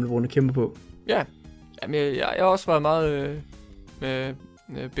det må man runde kæmpe på. Ja. Jamen, jeg har også været meget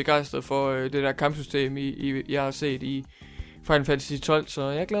begejstret for det der kampsystem, jeg har set i Final Fantasy 12, så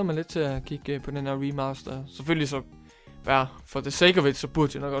jeg glæder mig lidt til at kigge på den her remaster. Selvfølgelig så, for the sake of it, så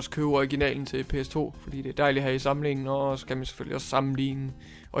burde jeg nok også købe originalen til PS2, fordi det er dejligt at have i samlingen, og så kan man selvfølgelig også sammenligne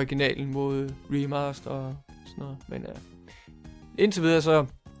originalen mod remaster og sådan noget. Men indtil videre,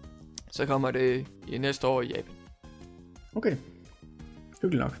 så kommer det i næste år i Japan. Okay.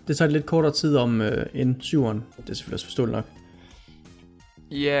 Hyggeligt nok. Det tager lidt kortere tid om end 7'eren. Det er selvfølgelig også forståeligt nok.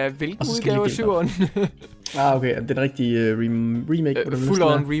 Ja, hvilken udgave af 7'eren? Okay. Det er den rigtige remake. Full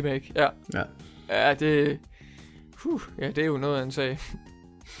on remake, ja. Ja. Ja, det er jo noget af en sag.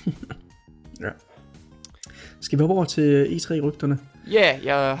 Ja. Skal vi hoppe over til E3-rygterne? Ja,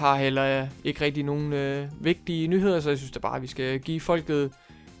 jeg har heller ikke rigtig nogen vigtige nyheder, så jeg synes da bare, at vi skal give folket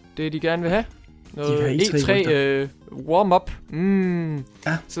det, de gerne vil have. Noget E3 warm-up.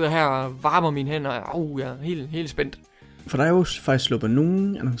 Ja. Sidder her og varmer mine hænder. Jeg er helt spændt. For der er jo faktisk sluppet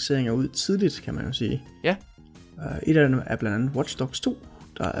nogle annonceringer ud tidligt, kan man jo sige. Ja. Et af dem er blandt andet Watch Dogs 2,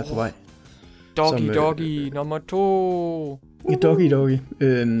 der er på vej. Doggy nummer 2. Doggy.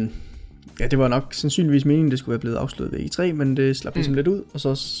 Ja, det var nok sandsynligvis meningen, det skulle være blevet afsluttet ved E3, men det slap ligesom lidt ud, og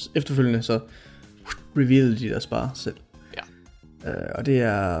så efterfølgende så revealede de deres bare selv. Ja. Og det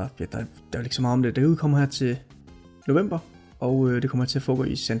er, der er ikke så meget om det. Det udkommer her til november, og det kommer til at foregå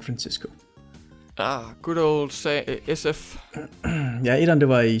i San Francisco. Good old SF. Ja, etteren det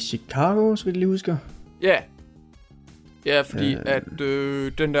var i Chicago, så vidt jeg lige husker. Ja. Ja, fordi at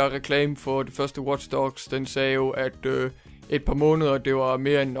den der reklame for det første Watch Dogs, den sagde jo, at et par måneder, det var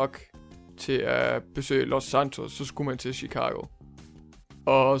mere end nok til at besøge Los Santos, så skulle man til Chicago.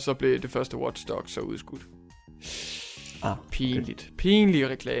 Og så blev det første Watch Dogs så udskudt. Pinligt. Okay. Pinlig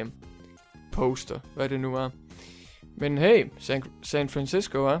reklame. Poster, hvad det nu er. Men hey, San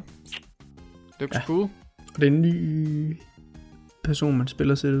Francisco, looks cool. Og det er en ny person, man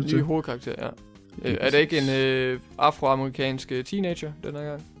spiller sig ud til. Ny hovedkarakter, ja. Er det ikke en afroamerikansk teenager, den her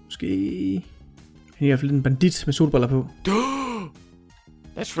gang? Måske. Han er i hvert fald en bandit med solbriller på.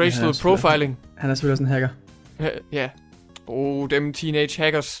 That's racial profiling. Han er selvfølgelig også en hacker. Ja. Dem teenage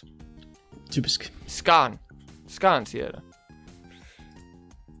hackers. Typisk. Skarn, siger jeg da.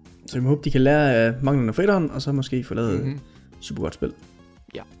 Så jeg må håbe, de kan lære af manglende fætteren, og så måske få lavet super godt spil.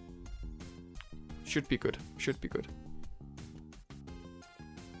 Ja. Should be good.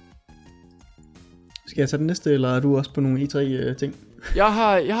 Skal jeg tage den næste, eller er du også på nogle E3-ting? Jeg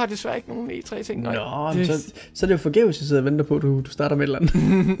har desværre ikke nogen E3-ting. Nå, så er det jo forgæves, jeg sidder og venter på, at du starter med et eller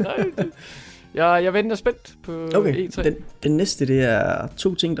andet. Nej, jeg venter spændt på E3. Den næste, det er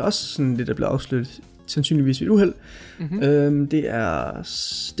 2 ting, der også sådan lidt er blevet afsluttet, sandsynligvis ved et uheld. Det er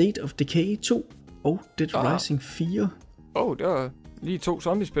State of Decay 2 og Dead Rising 4. Det var lige 2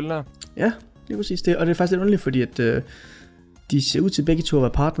 zombiespil der. Ja, lige præcis det. Og det er faktisk lidt underligt, fordi at de ser ud til begge to at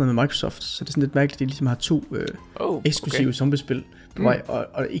være partner med Microsoft, så det er sådan lidt mærkeligt, at de ligesom har 2 eksklusive zombiespil på vej,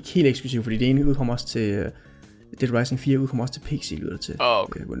 og ikke helt eksklusive, fordi det ene udkommer også til Dead Rising 4 udkommer også til PC, lyder det til.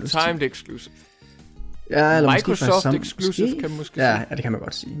 Timed exclusive. Ja, eller Microsoft exclusive kan man måske sige. Ja, det kan man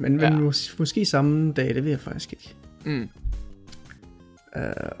godt sige. Men måske samme dag, det ved jeg faktisk ikke.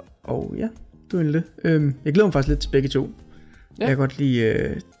 Og ja, du er det. Jeg glæder mig faktisk lidt til begge to. Jeg kan godt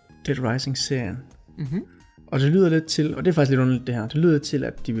lide Dead Rising-serien. Og det lyder lidt til, og det er faktisk lidt underligt det her, det lyder til,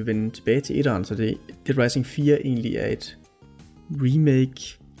 at de vil vende tilbage til etteren, så det Dead Rising 4 egentlig er et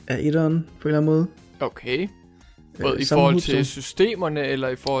remake af etteren på en eller anden måde. Okay. Både i forhold til systemerne, eller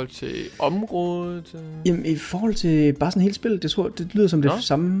i forhold til området? Jamen, i forhold til bare sådan hele spillet, det lyder som det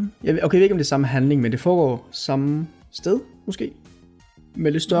samme. Jeg ved ikke, om det er samme handling, men det foregår samme sted, måske.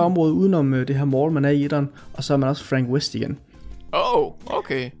 Med lidt større område udenom det her mall, man er i etteren, og så er man også Frank West igen.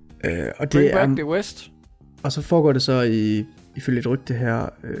 Okay. Og det Bring back the West. Og så foregår det så i ifølge et rygte her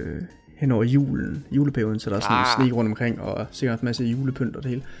hen over juleperioden, så der er sådan sne rundt omkring, og sikkert en masse julepynt og det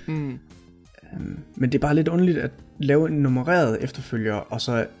hele. Men det er bare lidt underligt at lave en nummereret efterfølger, og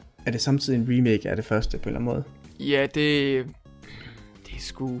så er det samtidig en remake af det første på en eller anden måde. Ja, det er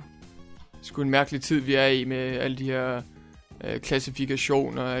sgu en mærkelig tid, vi er i med alle de her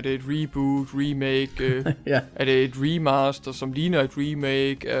klassifikationer. Er det et reboot, remake? Ja. Er det et remaster, som ligner et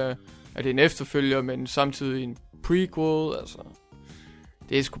remake? Er det en efterfølger, men samtidig en prequel? Altså,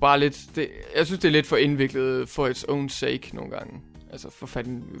 det er sgu bare lidt... jeg synes, det er lidt for indviklet for its own sake nogle gange. Altså, for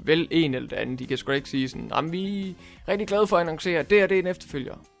fanden, vel en eller det andet. De kan sgu ikke sige sådan, jamen, vi er rigtig glade for at annoncere, at det er en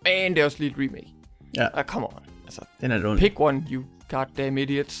efterfølger. Men det er også lige et remake. Ja. Come on. Altså, den er det pick one, you goddamn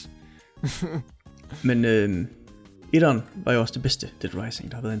idiots. Men etteren var jo også det bedste Dead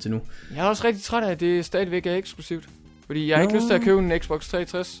Rising, der har været indtil nu. Jeg er også rigtig træt af, at det stadigvæk er eksklusivt. Fordi jeg har ikke lyst til at købe en Xbox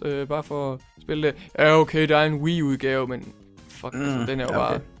 360, bare for at spille det. Ja, okay, der er en Wii-udgave, men fuck, altså, den er jo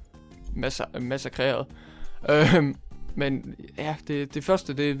bare massakreret. Men ja, det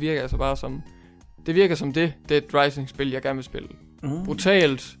første, det virker altså bare som... Det virker som det Dead Rising-spil, jeg gerne vil spille.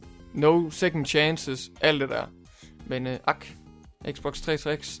 Brutalt, no second chances, alt det der. Men Xbox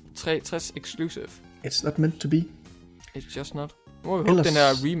 360 exclusive. It's not meant to be. It's just not. Nu må vi håbe, den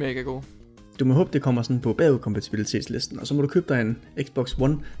her remake er god. Du må håbe, det kommer sådan på bagudkompatibilitetslisten, og så må du købe dig en Xbox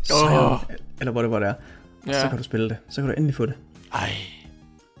One, eller hvor det er. Ja. Så kan du spille det. Så kan du endelig få det. Ej.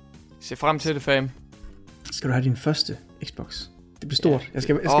 Se frem til det, fam. Skal du have din første Xbox? Det bliver stort. Jeg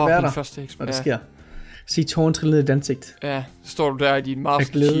skal være der, når det sker. Se tårn trille ned i ansigt. Ja, så står du der i din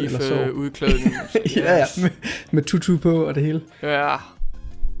Master Chief udklædning. Ja, med tutu på og det hele. Ja.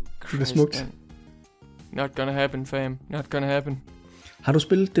 Det er smukt. Not gonna happen, fam. Not gonna happen. Har du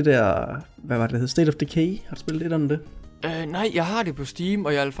spillet det der, hvad var det, der hed? State of Decay? Har du spillet lidt om det? Nej, jeg har det på Steam,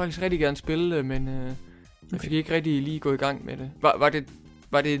 og jeg vil faktisk rigtig gerne spille det, men jeg fik ikke rigtig lige gået i gang med det.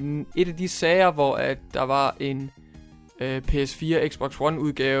 Var det et af de sager, hvor at der var en PS4 Xbox One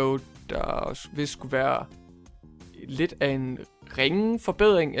udgave, der vist skulle være lidt af en ringe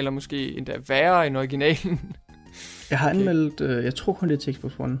forbedring, eller måske endda værre end originalen? Jeg har anmeldt, jeg tror kun det er til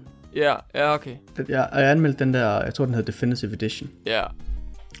Xbox One. Ja, okay. Jeg har anmeldt den der, jeg tror den hedder Definitive Edition. Ja.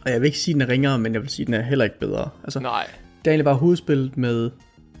 Og jeg vil ikke sige, den er ringere, men jeg vil sige, den er heller ikke bedre. Altså, nej. Det er egentlig bare hovedspillet med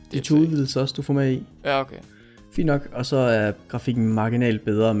de 2 udvidelser også, du får med i. Ja, okay. Fint nok, og så er grafikken marginalt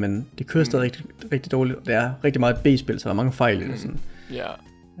bedre, men det kører stadig rigtig, rigtig dårligt. Det er rigtig meget B-spil, så der er mange fejl i det. Sådan. Ja.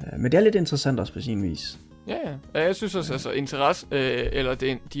 Men det er lidt interessant også på sin vis. Ja. Jeg synes også, altså interesse, eller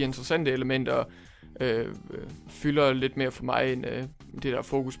de interessante elementer, fylder lidt mere for mig, end det der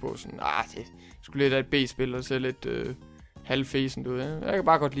fokus på sådan, det skulle lidt af et B-spil, og ser lidt halvfæsent ud. Jeg kan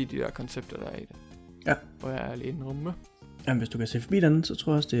bare godt lide de der koncepter, der er i det. Ja. Hvor jeg er lige en rumme. Jamen, hvis du kan se forbi den, så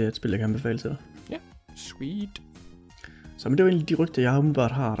tror jeg også, det er et spil, jeg kan anbefale til dig. Ja, sweet. Så men det er jo egentlig de rygter, jeg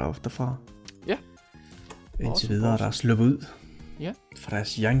umiddelbart har derfra. Ja. Indtil videre, der er sluppet ud. Ja. Fra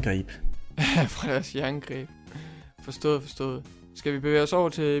deres jerngreb. Fra deres jerngreb. Forstået. Skal vi bevæge os over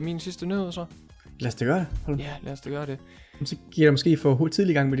til min sidste nyhed så? Lad os det gøre det. Ja, lad os det gøre det. Så giver jeg måske for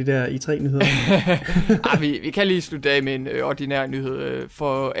tidlig gang med de der E3-nyheder. Vi kan lige slutte af med en ordinær nyhed.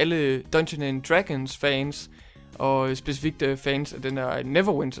 For alle Dungeons and Dragons fans, og specifikt fans af den her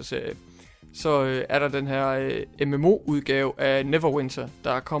Neverwinter-serie, så er der den her MMO-udgave af Neverwinter,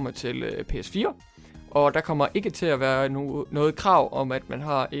 der kommer til PS4. Og der kommer ikke til at være noget krav om, at man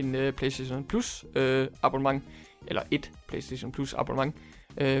har en PlayStation Plus abonnement, eller et PlayStation Plus abonnement,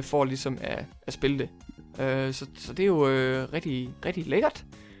 for ligesom at spille det. Så det er jo rigtig, rigtig lækkert.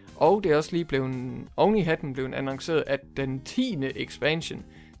 Og det er også lige blevet, oven i hatten blevet annonceret, at den 10. expansion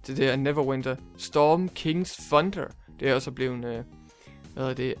til det her Neverwinter, Storm King's Thunder, det er også blevet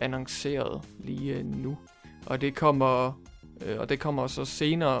annonceret lige nu. Og det kommer så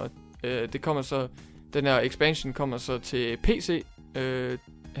senere, den her expansion kommer så til PC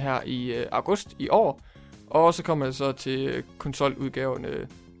her i august i år. Og så kommer det så til konsoludgaven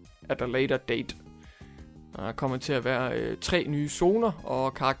at a later date. Der kommer til at være 3 nye zoner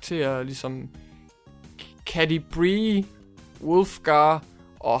og karakterer ligesom Catti-brie, Wulfgar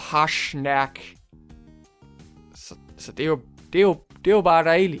og Harshnag. Så det er jo bare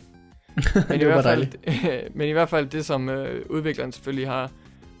dejligt. Men i hvert fald det som udvikleren selvfølgelig har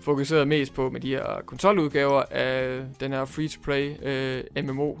fokuseret mest på med de her konsoludgaver af den her free-to-play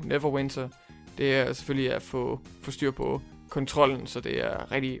MMO Neverwinter, det er selvfølgelig at få styr på kontrollen, så det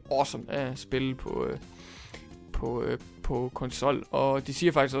er rigtig awesome at spille på konsol. Og de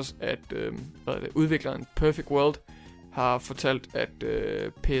siger faktisk også, at udvikleren Perfect World har fortalt, at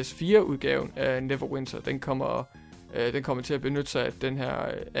PS4-udgaven af Neverwinter, den kommer til at benytte sig af den her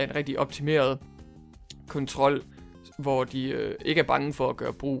af en rigtig optimeret kontrol, hvor de ikke er bange for at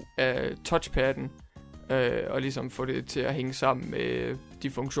gøre brug af touchpadden, og ligesom få det til at hænge sammen med de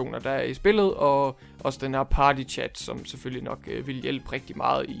funktioner, der er i spillet, og også den her party chat, som selvfølgelig nok vil hjælpe rigtig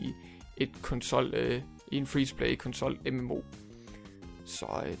meget i et konsol, i en free-to-play konsol MMO. Så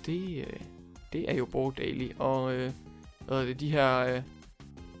det er jo Borderdaily, og de her,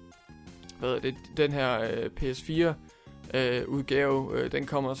 den her PS4 udgave, den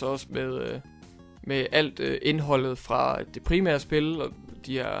kommer så også med alt indholdet fra det primære spil, og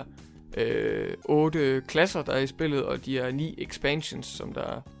de her 8 klasser, der er i spillet, og de her 9 expansions, som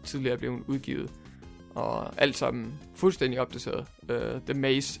der tidligere er blevet udgivet. Og alt sammen fuldstændig opdateret. The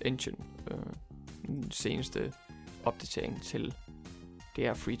Maze Engine. Den seneste opdatering til det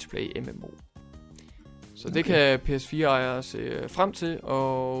her free-to-play MMO. Så det kan PS4-ejere se frem til,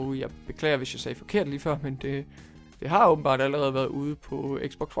 og jeg beklager, hvis jeg sagde forkert lige før, men det har åbenbart allerede været ude på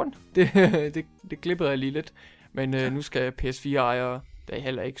Xbox One. Det glippede jeg lige lidt. Men nu skal PS4-ejere der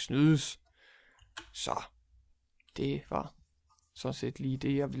heller ikke snydes. Så det var sådan set lige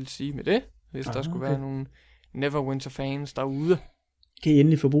det, jeg ville sige med det. Hvis der skulle være nogle Neverwinter-fans derude. Kan I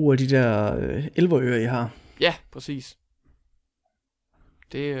endelig få brug af de der elverører, I har? Ja, præcis.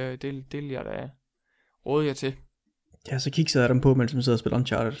 Det vil jeg da råde jer til. Ja, så kigger jeg dem på, mens man sidder og spiller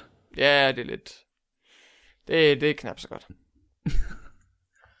Uncharted. Ja, det er lidt... Det er knap så godt.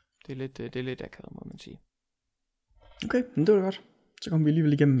 det er lidt akavet, må man sige. Okay, men det var godt. Så kommer vi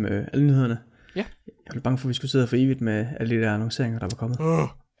alligevel igennem alle nyhederne. Ja. Jeg blev bange for, at vi skulle sidde for evigt med alle de der annonceringer, der var kommet.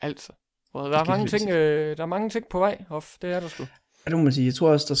 Altså. Der er mange ting på vej, Hoff. Det er der sgu. Ja, det må man sige. Jeg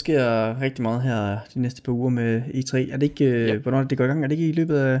tror også, der sker rigtig meget her de næste par uger med E3. Er det ikke, hvornår det går i gang? Er det ikke i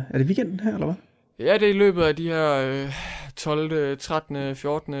løbet af, er det weekenden her, eller hvad? Ja, det er i løbet af de her 12., 13.,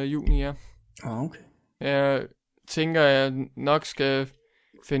 14. juni, ja. Okay. Jeg tænker, jeg nok skal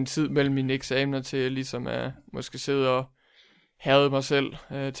finde tid mellem mine eksamener til ligesom at måske sidde og hade mig selv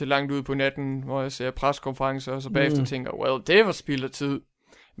til langt ud på natten, hvor jeg ser preskonferencer, og så bagefter tænker, well, det var spild af tid.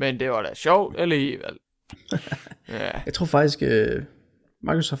 Men det var da sjovt alligevel. Ja. Jeg tror faktisk,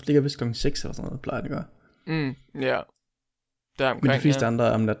 Microsoft ligger vist kl. 6 eller sådan noget, plejer det at gøre. Ja. Deromkring, men de fleste andre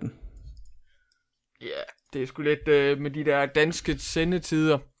er om natten. Ja, det er sgu lidt med de der danske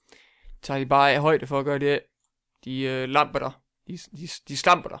sendetider. Tager de bare højde for at gøre det. De lamper der. De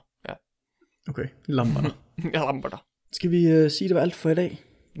slamper der. Ja. Okay, lamper der. Ja, lamper der. Skal vi sige, det var alt for i dag?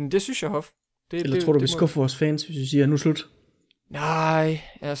 Det synes jeg, Hoff. Eller tror du, vi skuffer vores fans, hvis vi siger, nu slut? Nej,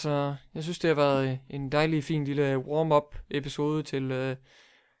 altså, jeg synes, det har været en dejlig, fin lille warm-up episode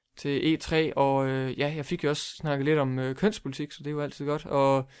til E3, og ja, jeg fik jo også snakket lidt om kønspolitik, så det er jo altid godt,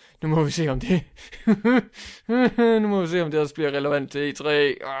 og nu må vi se om det, også bliver relevant til E3.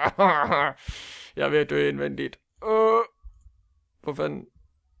 Jeg er ved at dø indvendigt. Hvor fanden?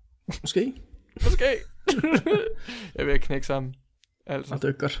 Måske. Jeg er ved at knække sammen. Altså. Det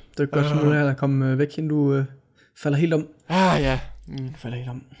er godt. Det er godt, så nu er der komme væk, inden du falder helt om. Ja. Falder helt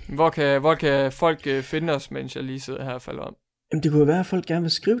om. Hvor kan folk finde os, mens jeg lige sidder her og falder om? Jamen, det kunne være, at folk gerne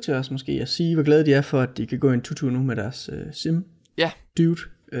vil skrive til os måske, og sige, hvor glade de er for, at de kan gå en tutur nu med deres sim. Ja. Dude.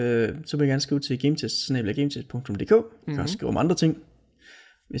 Så vil jeg gerne skrive til gametest@gametest.dk. Du kan også skrive om andre ting,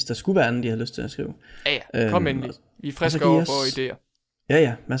 hvis der skulle være andet, de har lyst til at skrive. Ja, kom endelig. Vi er friske over for idéer.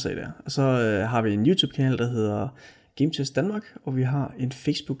 Ja, masser af idéer. Og så har vi en YouTube-kanal, der hedder Gametest Danmark, og vi har en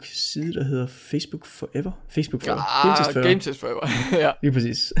Facebook-side, der hedder Facebook Forever. Facebook Forever. Gametest Forever. Ja. Lige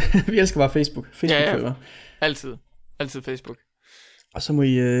præcis. Vi elsker bare Facebook. Facebook Forever. Altid Facebook. Og så må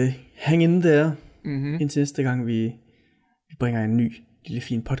I hænge inde der, indtil næste gang vi bringer en ny lille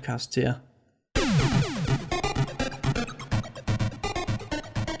fin podcast til jer.